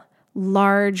gel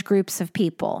large groups of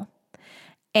people.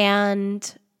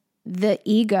 And the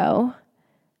ego,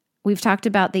 we've talked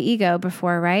about the ego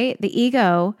before, right? The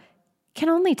ego can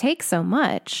only take so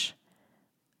much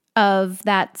of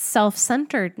that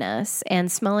self-centeredness and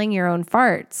smelling your own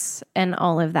farts and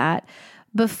all of that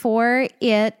before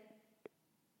it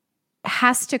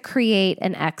has to create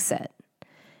an exit.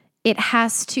 It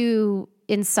has to,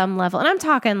 in some level, and I'm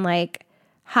talking like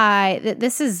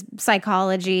this is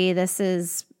psychology, this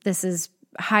is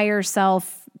higher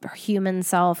self, human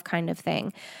self kind of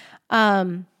thing.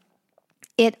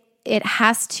 It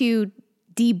has to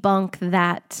debunk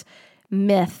that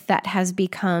myth that has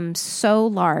become so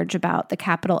large about the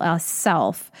capital S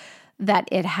self that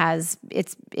it has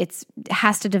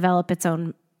to develop its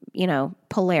own,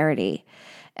 polarity.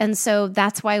 And so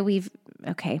that's why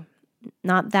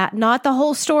not the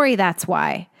whole story, that's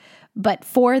why. But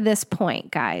for this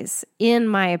point, guys, in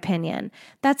my opinion,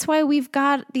 that's why we've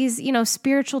got these,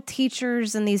 spiritual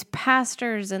teachers and these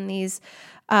pastors and these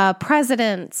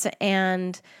presidents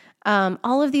and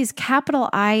all of these capital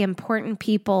I important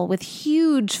people with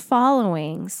huge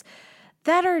followings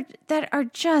that are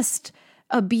just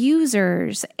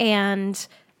abusers and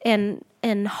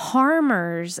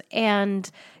harmers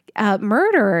and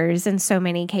murderers in so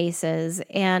many cases,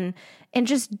 and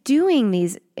just doing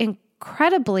these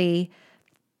incredibly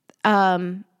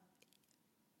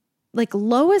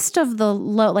lowest of the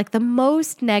low, the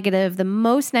most negative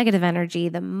energy,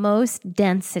 the most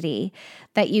density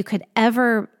that you could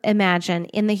ever imagine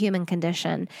in the human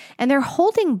condition. And they're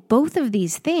holding both of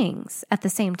these things at the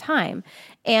same time.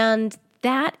 And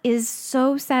that is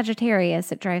so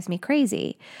Sagittarius, it drives me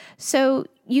crazy. So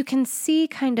you can see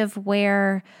kind of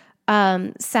where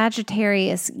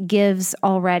Sagittarius gives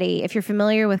already. If you're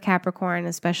familiar with Capricorn,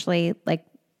 especially like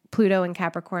Pluto and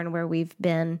Capricorn, where we've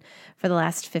been for the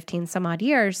last 15 some odd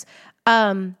years,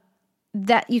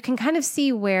 that you can kind of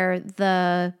see where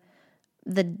the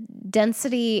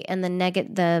density and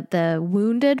the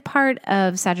wounded part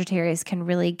of Sagittarius can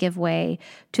really give way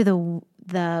to the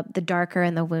darker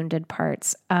and the wounded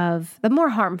parts of the more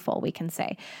harmful, we can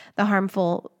say, the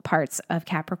harmful parts of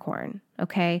Capricorn.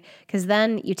 Okay. Because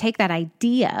then you take that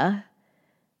idea,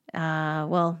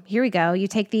 here we go. You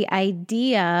take the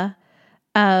idea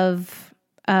of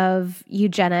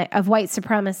white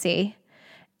supremacy,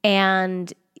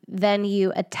 and then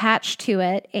you attach to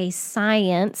it a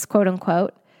science, quote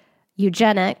unquote,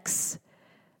 eugenics,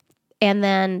 and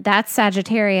then that's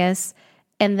Sagittarius,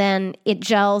 and then it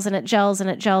gels and it gels and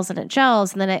it gels and it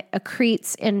gels, and then it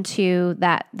accretes into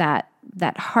that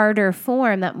harder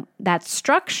form, that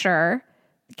structure,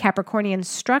 Capricornian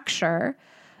structure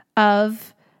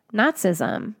of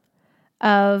Nazism,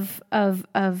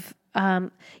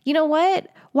 you know what?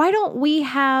 Why don't we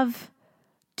can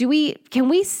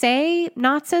we say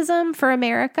Nazism for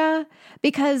America?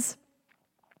 Because,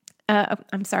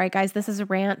 I'm sorry, guys, this is a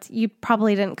rant. You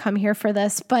probably didn't come here for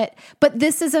this, but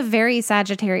this is a very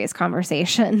Sagittarius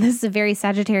conversation. This is a very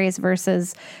Sagittarius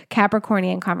versus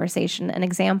Capricornian conversation, an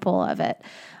example of it.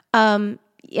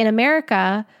 In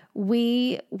America,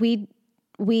 we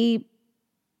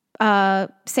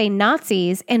say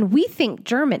Nazis and we think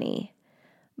Germany,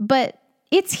 but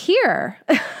it's here.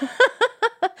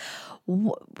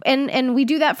 And we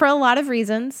do that for a lot of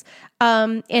reasons.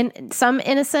 And some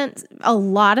innocent, a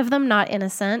lot of them not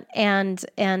innocent, and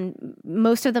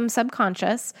most of them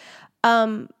subconscious.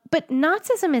 But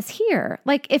Nazism is here.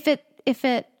 Like if it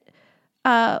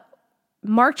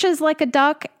marches like a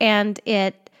duck and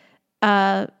it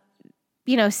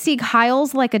Sieg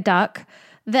Heils like a duck,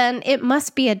 then it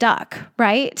must be a duck,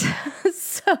 right?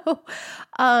 So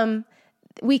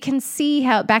we can see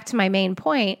how, back to my main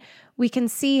point, we can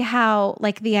see how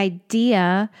the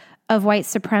idea of white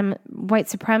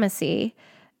supremacy,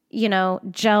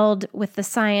 gelled with the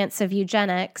science of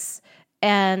eugenics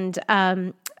and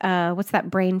what's that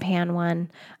brain pan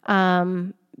one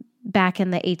back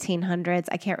in the 1800s?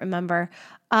 I can't remember.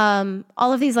 All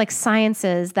of these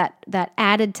sciences that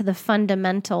added to the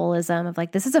fundamentalism of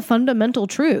this is a fundamental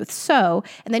truth. So,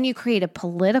 and then you create the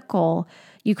political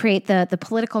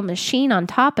machine on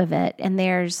top of it, and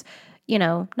there's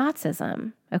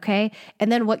Nazism. Okay.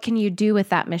 And then what can you do with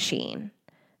that machine?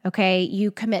 Okay.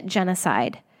 You commit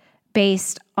genocide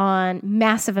based on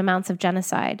massive amounts of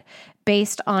genocide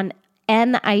based on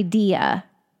an idea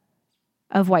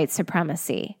of white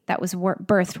supremacy that was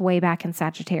birthed way back in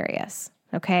Sagittarius.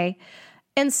 Okay.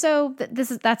 And so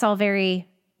that's all very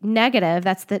negative.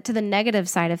 That's to the negative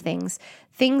side of things.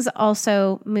 Things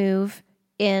also move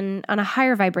on a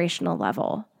higher vibrational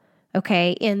level.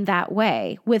 Okay. In that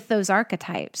way with those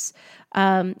archetypes,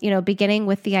 beginning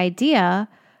with the idea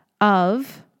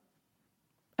of,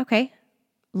 okay,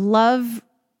 love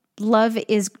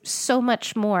is so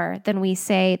much more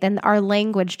than our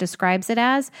language describes it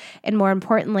as, and more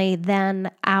importantly,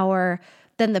 than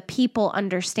the people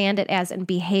understand it as and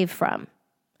behave from.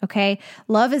 Okay.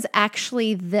 Love is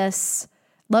actually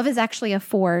a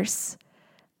force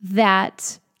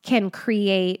that can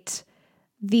create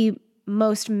the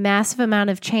most massive amount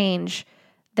of change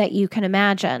that you can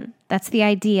imagine. That's the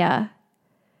idea.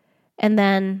 And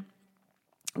then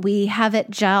we have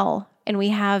it gel, and we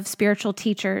have spiritual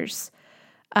teachers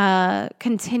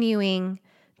continuing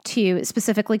to,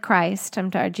 specifically Christ,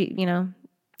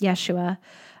 Yeshua.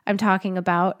 I'm talking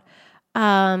about,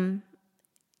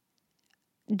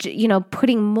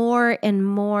 putting more and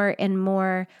more and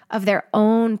more of their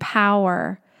own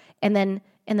power, and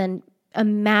then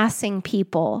amassing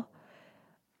people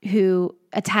who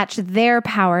attach their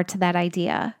power to that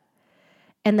idea.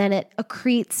 And then it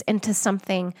accretes into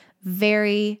something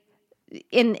very,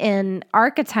 in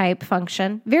archetype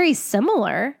function, very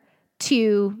similar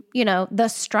to, the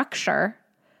structure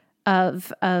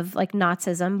of like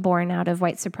Nazism, born out of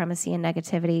white supremacy and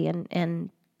negativity and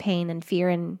pain and fear,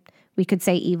 and we could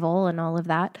say evil and all of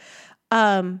that.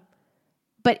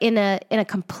 But in a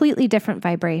completely different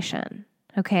vibration.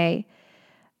 Okay.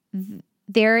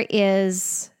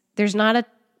 There's not a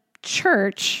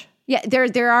church. Yeah,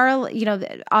 there are,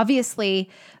 obviously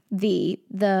the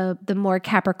more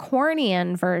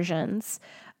Capricornian versions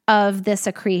of this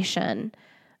accretion,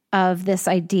 of this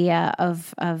idea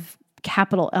of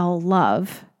capital L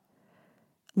love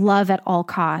at all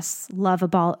costs, love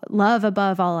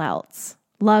above all else.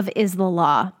 Love is the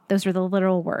law. Those are the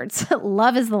literal words.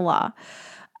 Love is the law.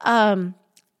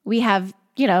 We have,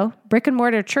 brick and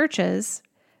mortar churches,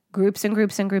 groups and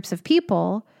groups and groups of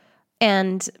people,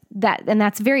 and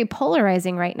that's very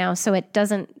polarizing right now. So it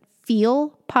doesn't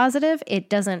feel positive. It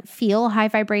doesn't feel high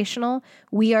vibrational.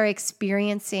 We are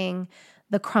experiencing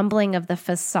the crumbling of the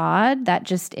facade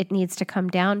that it needs to come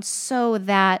down so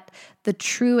that the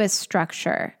truest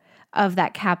structure of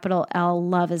that capital L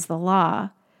love is the law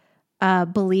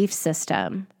belief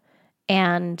system,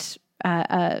 and so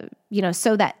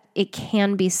that it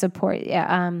can be supported,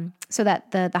 so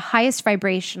that the highest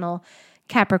vibrational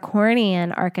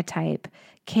Capricornian archetype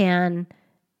can,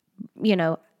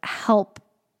 help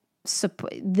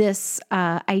support this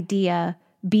idea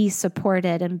be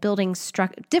supported, and building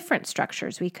different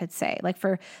structures, we could say. Like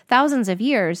for thousands of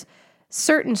years,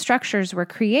 certain structures were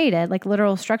created, like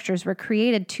literal structures were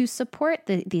created to support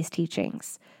these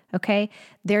teachings. Okay.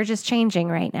 They're just changing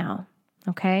right now.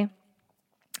 Okay.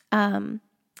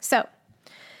 So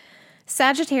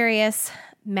Sagittarius,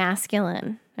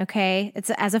 masculine. Okay. It's,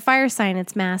 as a fire sign,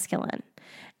 it's masculine.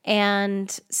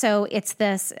 And so it's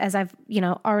this, as I've,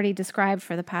 already described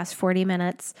for the past 40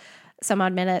 minutes, some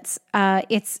odd minutes,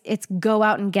 it's go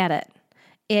out and get it.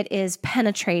 It is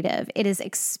penetrative. It is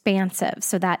expansive.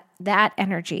 So that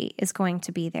energy is going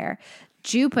to be there.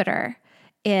 Jupiter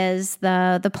is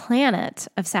the planet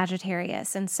of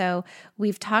Sagittarius. And so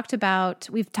we've talked about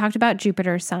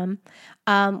Jupiter some.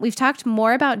 We've talked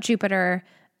more about Jupiter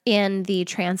in the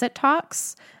transit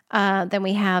talks than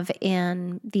we have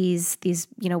in these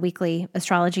weekly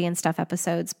astrology and stuff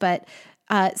episodes. But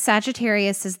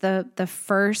Sagittarius is the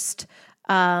first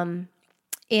in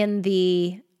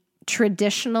the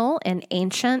traditional and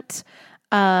ancient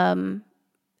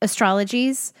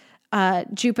astrologies.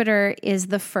 Jupiter is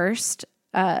the first.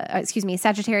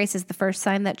 Sagittarius is the first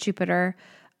sign that Jupiter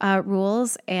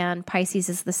rules, and Pisces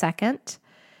is the second.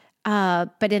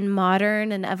 But in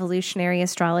modern and evolutionary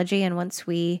astrology, and once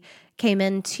we came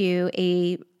into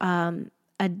a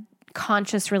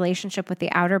conscious relationship with the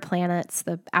outer planets,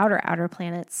 the outer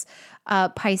planets,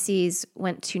 Pisces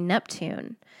went to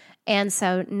Neptune. And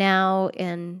so now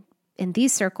in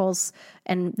these circles,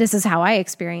 and this is how I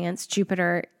experience,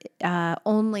 Jupiter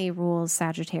only rules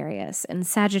Sagittarius. And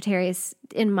Sagittarius,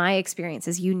 in my experience,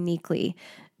 is uniquely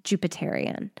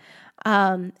Jupiterian.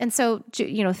 And so,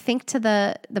 think to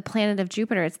the planet of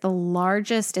Jupiter. It's the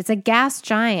largest, it's a gas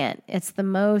giant. It's the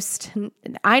most,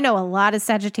 I know a lot of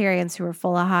Sagittarians who are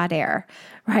full of hot air,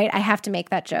 right? I have to make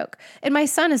that joke. And my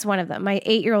son is one of them. My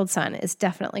 8-year-old son is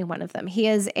definitely one of them. He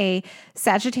is a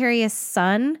Sagittarius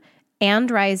sun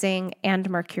and rising and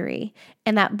Mercury.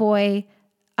 And that boy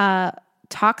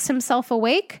talks himself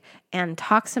awake and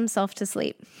talks himself to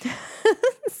sleep.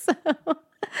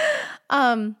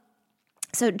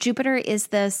 So Jupiter is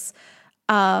this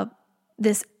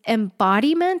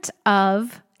embodiment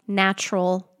of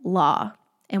natural law.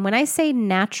 And when I say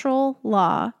natural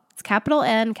law, it's capital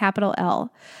N, capital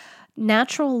L.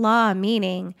 Natural law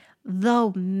meaning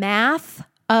the math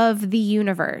of the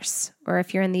universe, or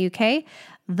if you're in the UK,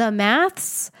 the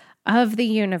maths of the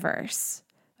universe.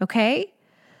 Okay?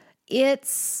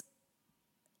 It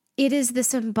is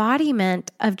this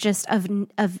embodiment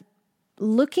of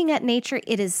looking at nature.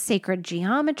 It is sacred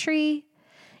geometry.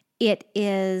 It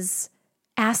is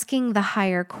asking the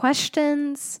higher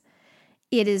questions.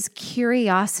 It is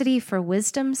curiosity for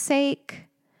wisdom's sake.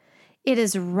 It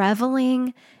is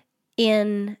reveling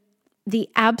in the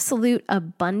absolute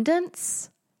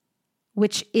abundance,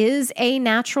 which is a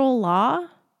natural law.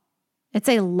 It's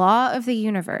a law of the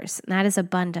universe, and that is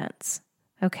abundance.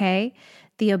 Okay?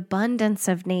 The abundance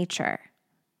of nature.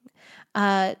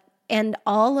 and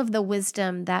all of the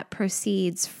wisdom that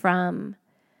proceeds from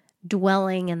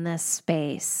dwelling in this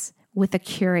space with a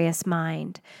curious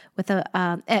mind, with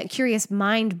a curious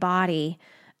mind, body,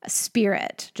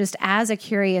 spirit, just as a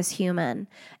curious human,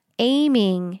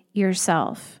 aiming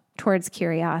yourself towards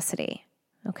curiosity.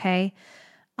 Okay.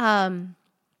 The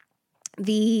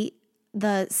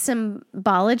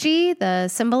symbology, the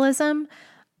symbolism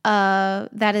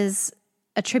that is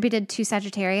attributed to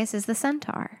Sagittarius is the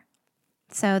centaur.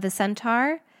 So the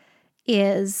centaur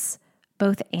is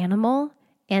both animal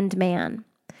and man.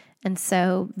 And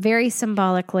so very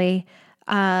symbolically,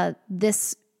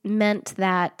 this meant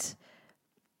that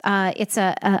it's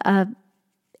a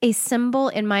symbol,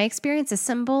 in my experience, a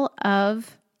symbol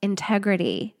of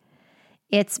integrity.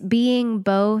 It's being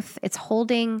both, it's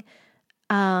holding,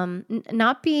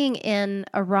 not being in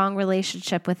a wrong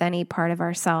relationship with any part of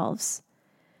ourselves.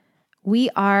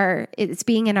 It's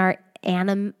being in our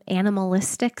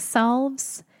animalistic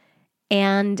selves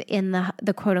and in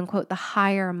the quote unquote, the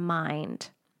higher mind.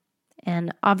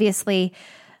 And obviously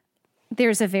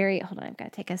hold on, I've got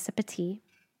to take a sip of tea.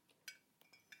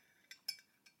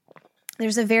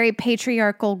 There's a very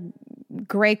patriarchal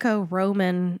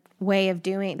Greco-Roman way of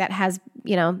doing this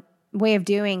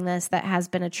that has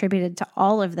been attributed to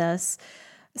all of this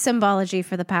symbology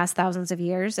for the past thousands of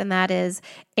years. And that is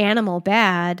animal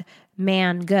bad,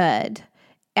 man good.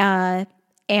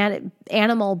 And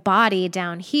animal body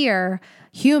down here,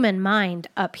 human mind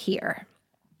up here.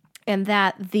 And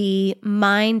that the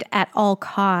mind at all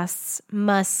costs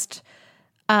must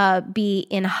be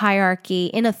in hierarchy,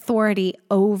 in authority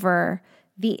over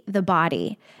the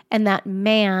body. And that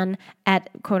man, at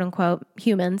quote unquote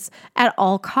humans, at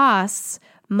all costs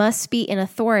must be in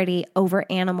authority over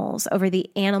animals, over the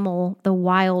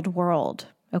wild world.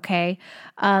 Okay.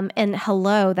 And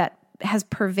that has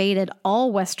pervaded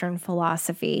all Western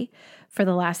philosophy for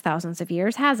the last thousands of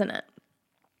years, hasn't it?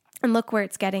 And look where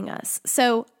it's getting us.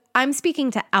 So I'm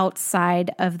speaking to outside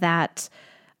of that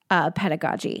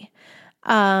pedagogy.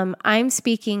 I'm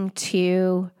speaking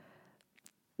to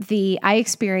I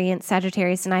experience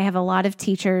Sagittarius, and I have a lot of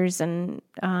teachers and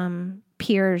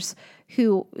peers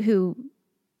who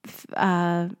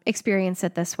experience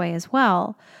it this way as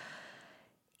well,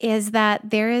 is that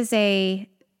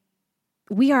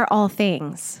we are all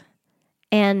things,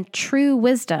 and true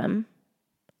wisdom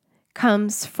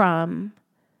comes from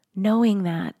knowing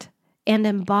that and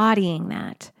embodying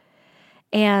that.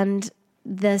 And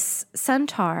this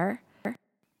centaur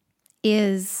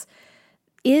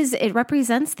it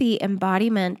represents the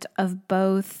embodiment of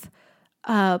both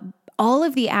all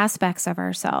of the aspects of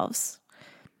ourselves.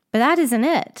 But that isn't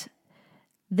it.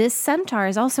 This centaur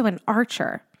is also an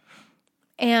archer.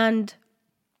 And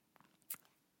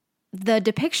the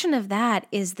depiction of that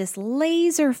is this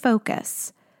laser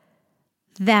focus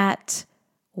that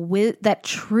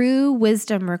true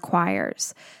wisdom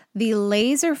requires. The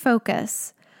laser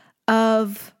focus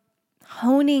of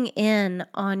honing in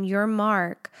on your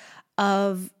mark,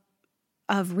 of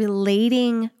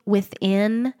relating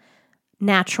within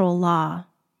natural law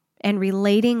and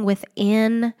relating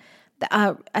within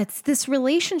it's this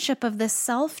relationship of the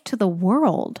self to the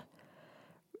world.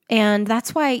 And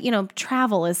that's why,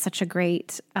 travel is such a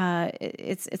great,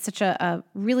 it's such a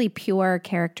really pure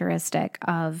characteristic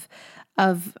of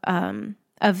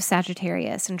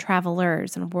Sagittarius and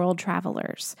travelers and world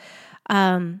travelers.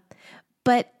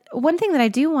 But one thing that I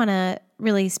do want to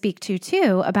really speak to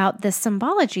too about this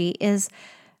symbology is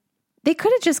they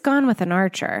could have just gone with an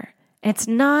archer. It's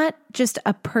not just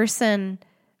a person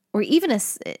or even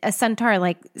a centaur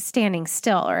like standing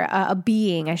still, or a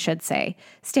being, I should say,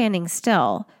 standing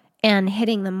still and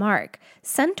hitting the mark.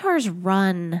 Centaurs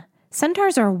run.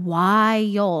 Centaurs are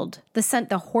wild.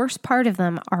 The horse part of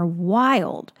them are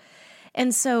wild.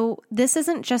 And so this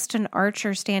isn't just an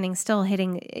archer standing still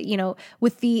hitting,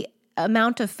 with the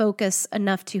amount of focus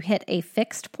enough to hit a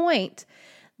fixed point.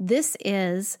 This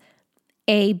is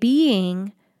a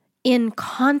being in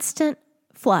constant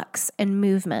flux and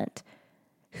movement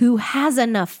who has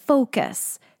enough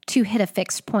focus to hit a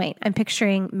fixed point. I'm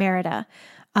picturing Merida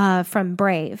from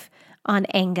Brave on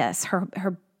Angus,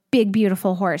 her big,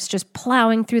 beautiful horse, just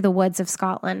plowing through the woods of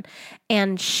Scotland.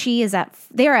 And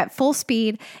they're at full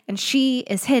speed, and she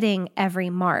is hitting every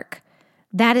mark.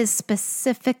 That is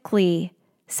specifically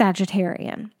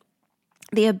Sagittarian.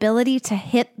 The ability to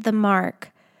hit the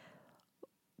mark,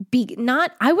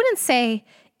 I wouldn't say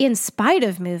in spite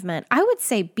of movement, I would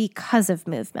say because of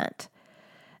movement.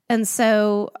 And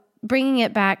so bringing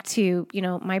it back to,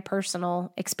 my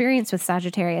personal experience with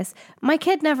Sagittarius, my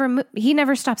kid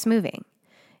never stops moving.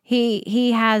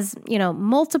 He has,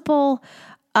 multiple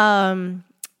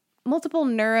multiple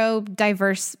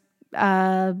neurodiverse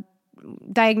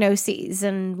diagnoses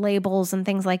and labels and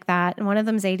things like that. And one of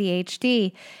them is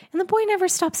ADHD. And the boy never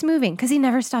stops moving because he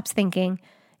never stops thinking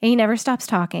and he never stops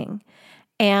talking.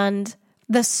 And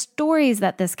the stories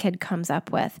that this kid comes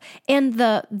up with and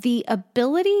the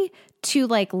ability to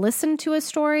like listen to a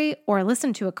story or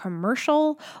listen to a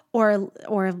commercial or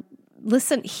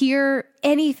hear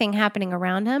anything happening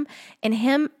around him,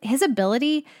 and his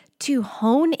ability to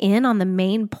hone in on the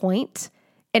main point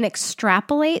and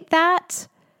extrapolate that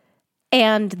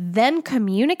and then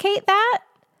communicate that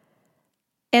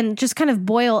and just kind of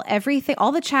boil everything,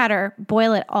 all the chatter,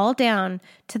 boil it all down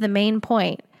to the main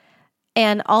point.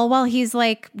 And all while he's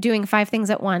like doing 5 things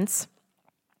at once.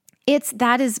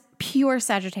 That is pure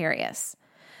Sagittarius.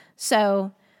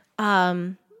 So,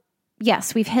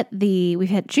 yes, we've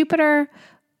hit Jupiter.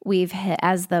 We've hit,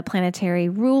 as the planetary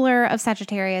ruler of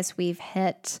Sagittarius, we've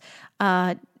hit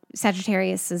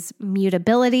Sagittarius's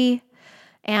mutability,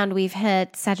 and we've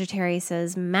hit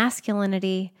Sagittarius's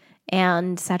masculinity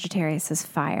and Sagittarius's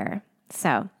fire.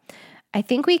 So I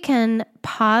think we can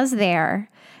pause there.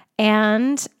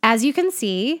 And as you can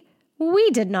see, we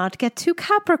did not get to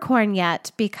Capricorn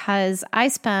yet because I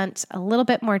spent a little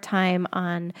bit more time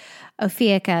on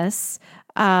Ophiuchus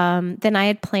than I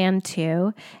had planned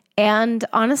to. And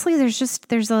honestly,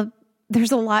 there's a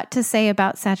lot to say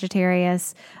about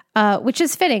Sagittarius, which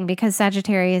is fitting because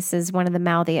Sagittarius is one of the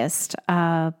mouthiest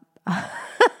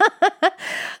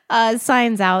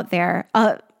signs out there.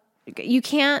 You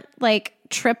can't like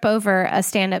trip over a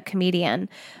stand-up comedian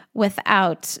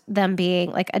without them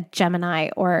being like a Gemini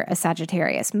or a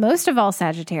Sagittarius. Most of all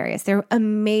Sagittarius. They're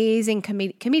amazing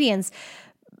comedians,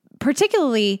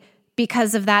 particularly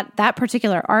because of that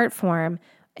particular art form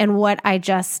and what I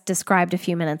just described a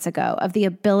few minutes ago of the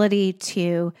ability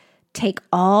to take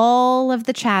all of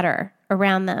the chatter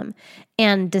around them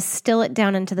and distill it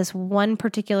down into this one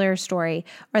particular story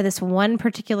or this one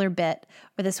particular bit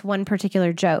or this one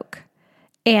particular joke.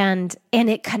 And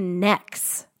it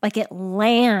connects, like it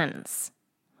lands.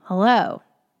 Hello.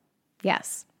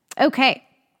 Yes. Okay.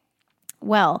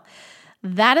 Well,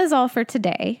 that is all for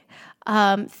today.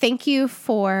 Thank you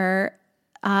for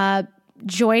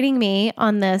joining me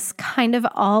on this kind of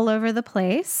all over the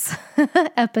place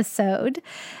episode.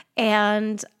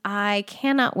 And I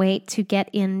cannot wait to get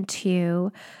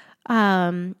into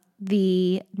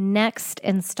the next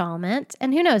installment.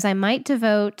 And who knows, I might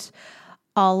devote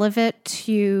all of it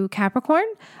to Capricorn.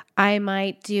 I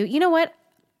might do, you know what?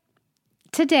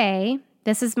 Today,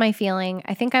 this is my feeling.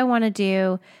 I think I want to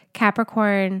do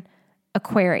Capricorn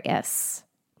Aquarius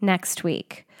next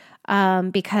week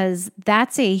because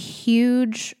that's a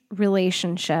huge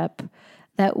relationship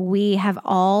that we have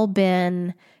all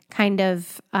been kind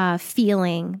of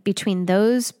feeling between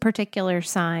those particular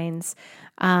signs.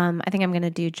 I think I'm going to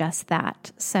do just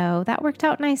that. So that worked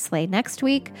out nicely. Next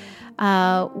week,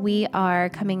 we are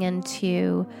coming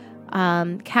into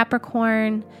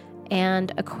Capricorn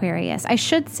and Aquarius. I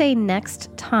should say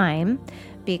next time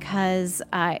because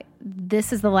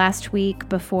this is the last week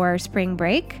before spring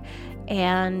break,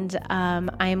 and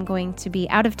I am going to be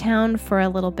out of town for a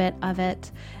little bit of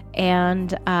it,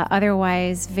 and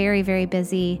otherwise very, very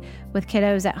busy with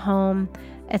kiddos at home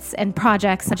and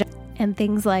projects and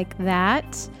things like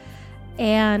that.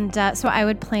 And so I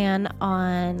would plan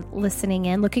on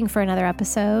looking for another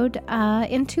episode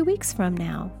in 2 weeks from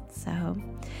now. So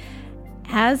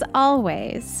as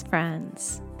always,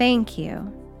 friends, thank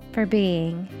you for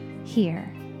being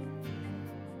here.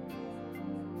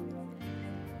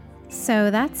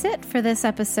 So that's it for this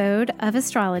episode of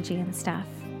Astrology and Stuff.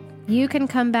 You can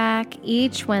come back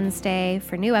each Wednesday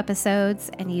for new episodes,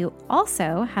 and you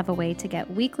also have a way to get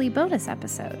weekly bonus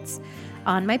episodes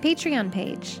on my Patreon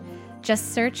page.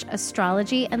 Just search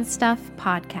Astrology and Stuff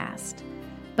Podcast.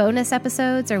 Bonus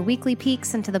episodes are weekly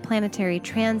peeks into the planetary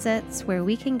transits where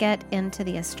we can get into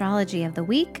the astrology of the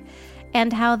week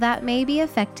and how that may be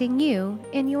affecting you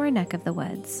in your neck of the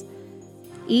woods.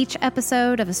 Each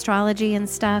episode of Astrology and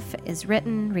Stuff is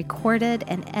written, recorded,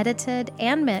 and edited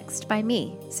and mixed by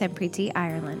me, Sempriti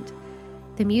Ireland.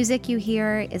 The music you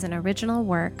hear is an original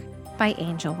work by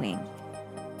Angel Wing.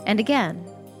 And again,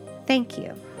 thank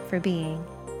you for being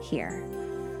here.